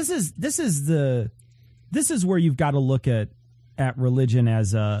this is where you've got to look at religion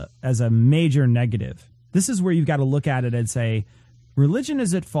as a major negative. This is where you've got to look at it and say, religion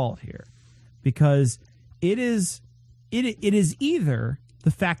is at fault here, because it is either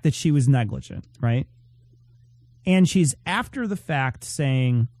the fact that she was negligent, right? And she's after the fact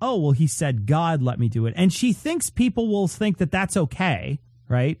saying, oh, well, he said God let me do it. And she thinks people will think that that's okay,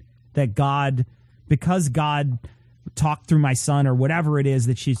 right? That because God talked through my son, or whatever it is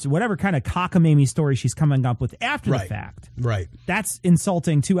that whatever kind of cockamamie story she's coming up with after the fact. Right. That's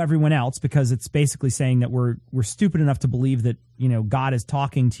insulting to everyone else, because it's basically saying that we're stupid enough to believe that, God is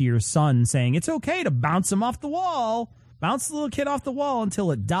talking to your son saying it's okay to bounce him off the wall, bounce the little kid off the wall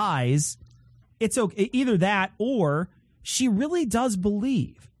until it dies. It's okay. Either that, or she really does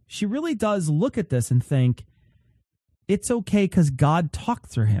believe. She really does look at this and think it's okay because God talked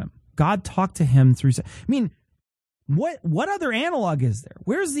through him. God talked to him through. I mean, what other analog is there?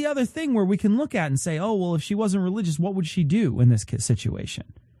 Where's the other thing where we can look at and say, oh, well, if she wasn't religious, what would she do in this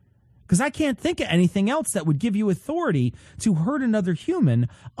situation? Because I can't think of anything else that would give you authority to hurt another human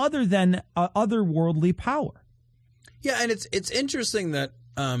other than otherworldly power. Yeah, and it's interesting that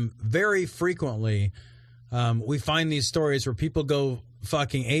very frequently we find these stories where people go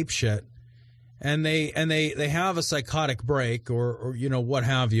fucking apeshit, and they have a psychotic break or what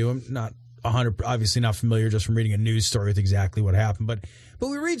have you. I'm not 100, obviously not familiar just from reading a news story with exactly what happened, but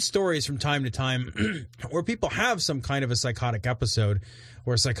we read stories from time to time where people have some kind of a psychotic episode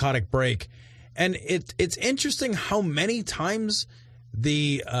or a psychotic break, and it's interesting how many times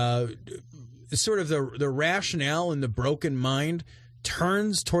the sort of the rationale in the broken mind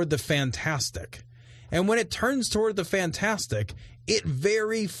turns toward the fantastic. And when it turns toward the fantastic, it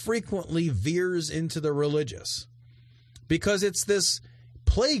very frequently veers into the religious, because it's this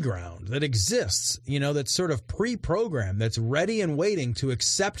playground that exists, that's sort of pre-programmed, that's ready and waiting to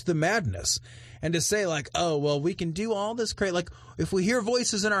accept the madness and to say like, oh, well, we can do all this crazy. Like if we hear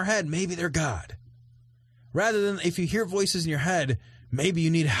voices in our head, maybe they're God. Rather than if you hear voices in your head, maybe you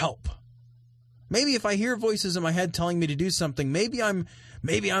need help. Maybe if I hear voices in my head telling me to do something, maybe I'm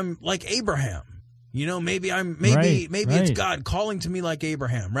like Abraham. Maybe it's God calling to me like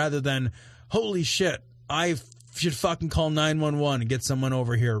Abraham, rather than holy shit, I should fucking call 911 and get someone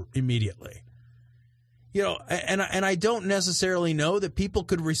over here immediately. And I don't necessarily know that people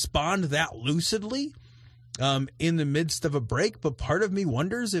could respond that lucidly in the midst of a break, but part of me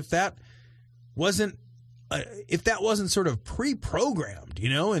wonders if that wasn't sort of pre-programmed,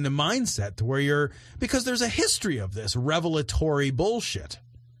 in the mindset to where because there's a history of this revelatory bullshit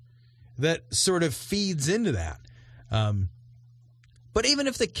that sort of feeds into that. But even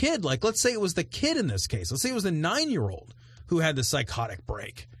if the kid, like, let's say it was the kid in this case, let's say it was the 9-year-old who had the psychotic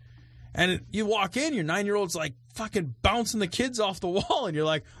break, and you walk in, your 9-year-old's like fucking bouncing the kids off the wall, and you're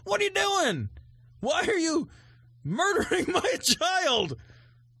like, what are you doing? Why are you murdering my child?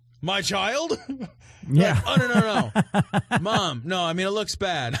 My child? Yeah. Like, oh, no. Mom, no, I mean, it looks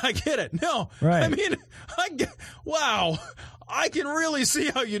bad. I get it. No. Right. I mean, wow. I can really see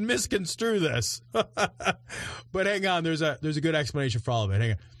how you'd misconstrue this. But hang on, there's a good explanation for all of it.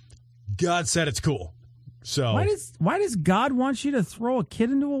 Hang on. God said it's cool. So why does God want you to throw a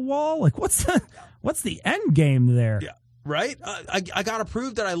kid into a wall? Like what's the end game there? Yeah, right? I got to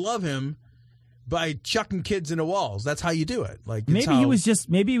prove that I love him by chucking kids into walls. That's how you do it. Like maybe he was just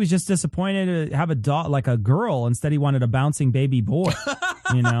disappointed to have a dog, like a girl. Instead, he wanted a bouncing baby boy.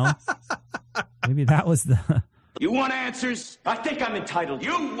 Maybe that was the. You want answers? I think I'm entitled.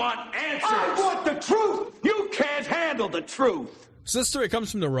 You want answers? I want the truth. You can't handle the truth. So this story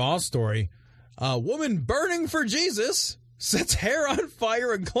comes from the Raw story. A woman burning for Jesus sets hair on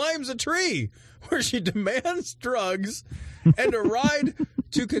fire and climbs a tree where she demands drugs and a ride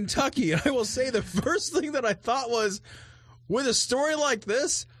to Kentucky. And I will say the first thing that I thought was, with a story like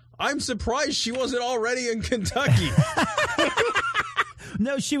this, I'm surprised she wasn't already in Kentucky.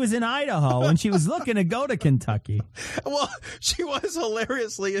 No, she was in Idaho, and she was looking to go to Kentucky. Well, she was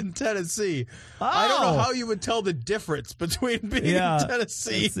hilariously in Tennessee. Oh. I don't know how you would tell the difference between being in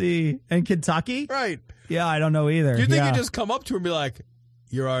Tennessee and Kentucky. Right. Yeah, I don't know either. You think you just come up to her and be like,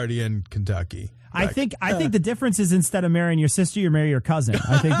 you're already in Kentucky. I think the difference is instead of marrying your sister, you marry your cousin.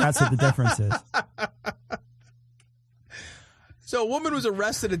 I think that's what the difference is. So a woman was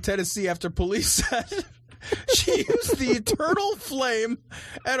arrested in Tennessee after police said she used the eternal flame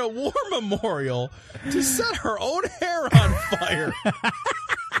at a war memorial to set her own hair on fire.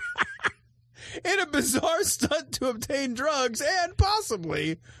 In a bizarre stunt to obtain drugs and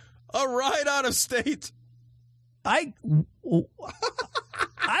possibly a ride out of state. I want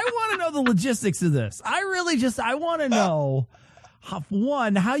to know the logistics of this. I want to know,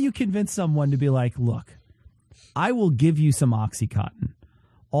 how you convince someone to be like, look, I will give you some Oxycontin.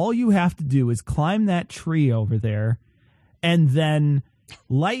 All you have to do is climb that tree over there and then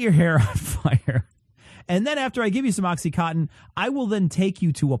light your hair on fire. And then after I give you some Oxycontin, I will then take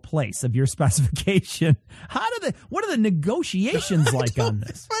you to a place of your specification. What are the negotiations like on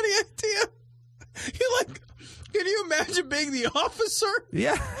this? Funny idea. You're like, can you imagine being the officer?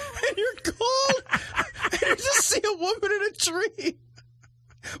 Yeah. And you're cold, and you just see a woman in a tree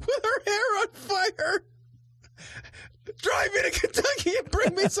with her hair on fire. Drive me to Kentucky and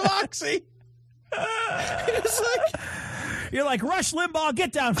bring me some Oxy. It's like, you're like, Rush Limbaugh,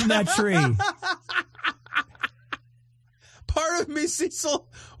 get down from that tree. Part of me, Cecil,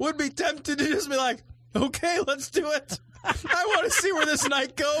 would be tempted to just be like, okay, let's do it. I want to see where this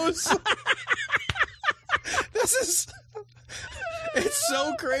night goes. It's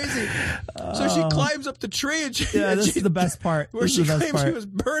so crazy. So she climbs up the tree and this is the best part. Where she claimed she was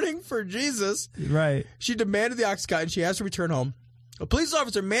burning for Jesus. Right. She demanded the Oxycontin. She has to return home. A police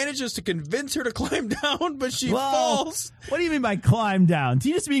officer manages to convince her to climb down, but she falls. What do you mean by climb down? Do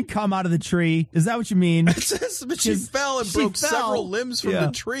you just mean come out of the tree? Is that what you mean? But she fell and broke several limbs from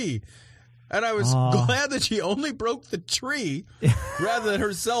the tree. And I was glad that she only broke the tree rather than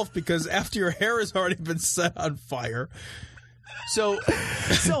herself, because after your hair has already been set on fire. So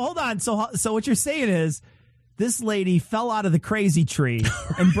hold on. So what you're saying is this lady fell out of the crazy tree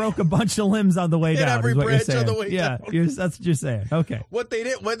and broke a bunch of limbs on the way down. Every branch on the way down. Yeah, that's what you're saying. Okay. What they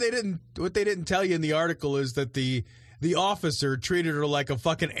didn't tell you in the article is that the officer treated her like a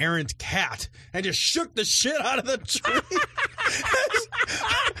fucking errant cat and just shook the shit out of the tree.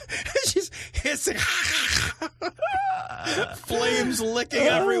 She's hissing, flames licking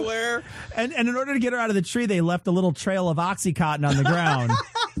everywhere. And in order to get her out of the tree, they left a little trail of Oxycontin on the ground.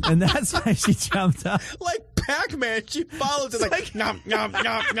 And that's why she jumped up. Like Pac-Man, she follows it like nom, nom,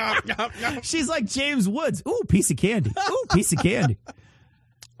 nom, nom, nom, nom. She's like James Woods. Ooh, piece of candy. Ooh, piece of candy.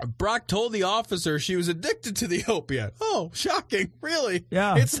 Brock told the officer she was addicted to the opiate. Oh, shocking. Really?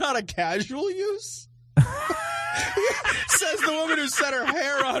 Yeah. It's not a casual use? Says the woman who set her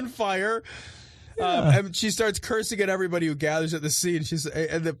hair on fire. And she starts cursing at everybody who gathers at the scene.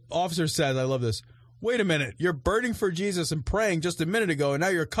 And the officer says, I love this, wait a minute, you're burning for Jesus and praying just a minute ago, and now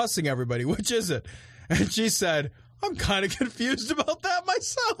you're cussing everybody. Which is it? And she said, I'm kind of confused about that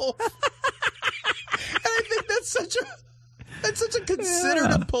myself. And I think that's such a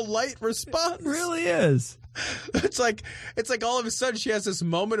considered and polite response. It really is. It's like all of a sudden she has this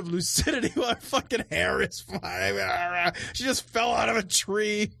moment of lucidity while her fucking hair is flying. She just fell out of a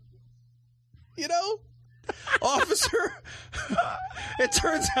tree. You know? Officer, it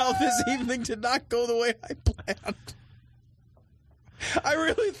turns out this evening did not go the way I planned. I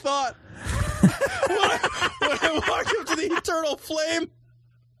really thought when I walked up to the eternal flame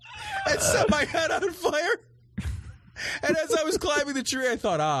and set my head on fire, and as I was climbing the tree, I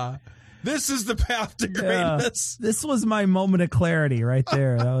thought, this is the path to greatness. This was my moment of clarity right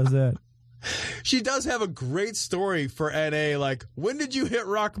there. That was it. She does have a great story for NA, like, when did you hit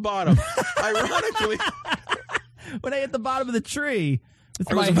rock bottom? Ironically, when I hit the bottom of the tree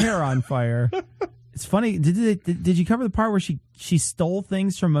with my hair on fire. It's funny. Did you cover the part where she stole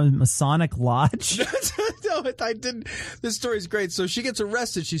things from a Masonic lodge? No, I didn't. This story's great. So she gets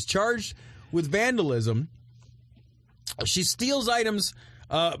arrested. She's charged with vandalism. She steals items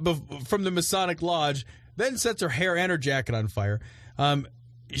from the Masonic lodge, then sets her hair and her jacket on fire.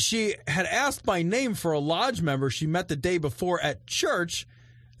 She had asked by name for a lodge member she met the day before at church,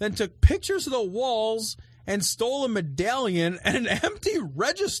 then took pictures of the walls and stole a medallion and an empty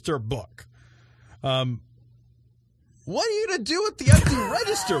register book. What are you going to do with the empty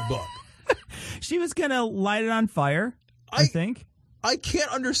register book? She was going to light it on fire, I think. I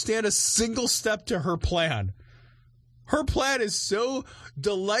can't understand a single step to her plan. Her plan is so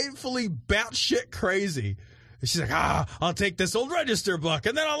delightfully batshit crazy. She's like, I'll take this old register book,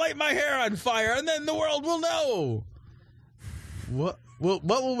 and then I'll light my hair on fire, and then the world will know. What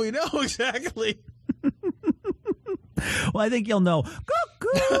will we know exactly? Well, I think you'll know.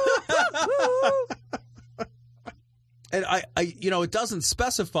 And I it doesn't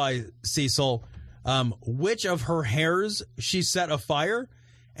specify, Cecil, which of her hairs she set afire.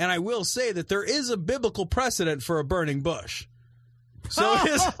 And I will say that there is a biblical precedent for a burning bush. So it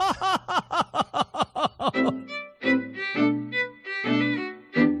is.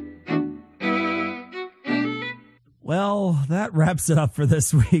 Well, that wraps it up for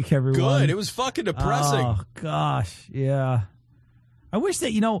this week, everyone. Good. It was fucking depressing. Oh, gosh. Yeah. I wish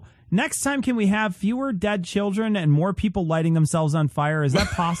that, next time can we have fewer dead children and more people lighting themselves on fire? Is that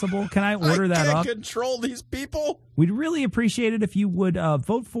possible? Can I order that up? I can't control these people. We'd really appreciate it if you would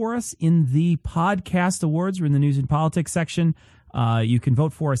vote for us in the podcast awards. We're in the news and politics section. You can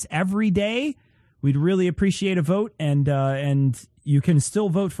vote for us every day. We'd really appreciate a vote, and you can still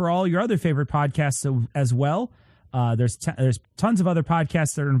vote for all your other favorite podcasts as well. There's tons of other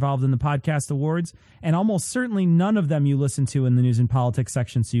podcasts that are involved in the podcast awards, and almost certainly none of them you listen to in the news and politics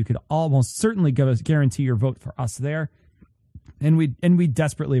section. So you could almost certainly guarantee your vote for us there, and we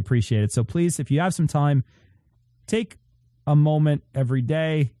desperately appreciate it. So please, if you have some time, take a moment every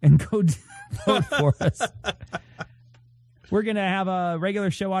day and go vote for us. We're going to have a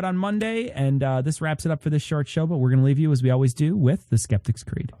regular show out on Monday, and this wraps it up for this short show, but we're going to leave you, as we always do, with the Skeptic's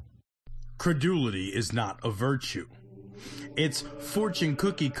Creed. Credulity is not a virtue. It's fortune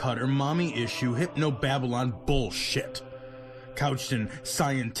cookie cutter, mommy issue, hypno-Babylon bullshit. Couched in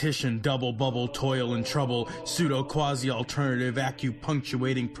scientician, double bubble, toil and trouble, pseudo quasi-alternative,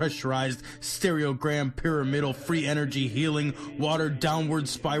 acupunctuating, pressurized, stereogram, pyramidal, free energy healing, watered downward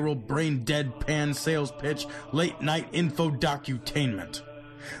spiral, brain dead pan sales pitch, late night info docutainment.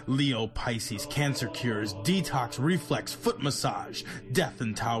 Leo, Pisces, cancer cures, detox, reflex, foot massage, death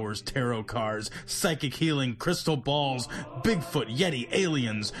in towers, tarot cards, psychic healing, crystal balls, Bigfoot, Yeti,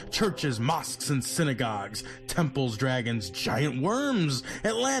 aliens, churches, mosques and synagogues, temples, dragons, giant worms,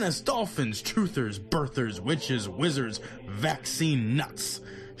 Atlantis, dolphins, truthers, birthers, witches, wizards, vaccine nuts,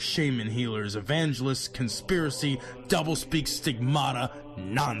 shaman healers, evangelists, conspiracy, doublespeak, stigmata,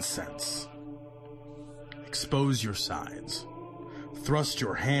 nonsense. Expose your sides. Thrust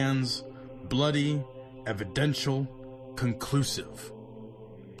your hands, bloody, evidential, conclusive.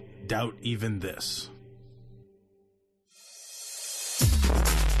 Doubt even this.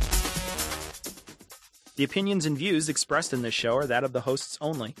 The opinions and views expressed in this show are that of the hosts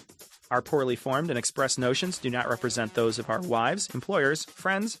only. Our poorly formed and expressed notions do not represent those of our wives, employers,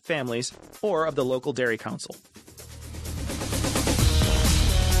 friends, families, or of the local dairy council.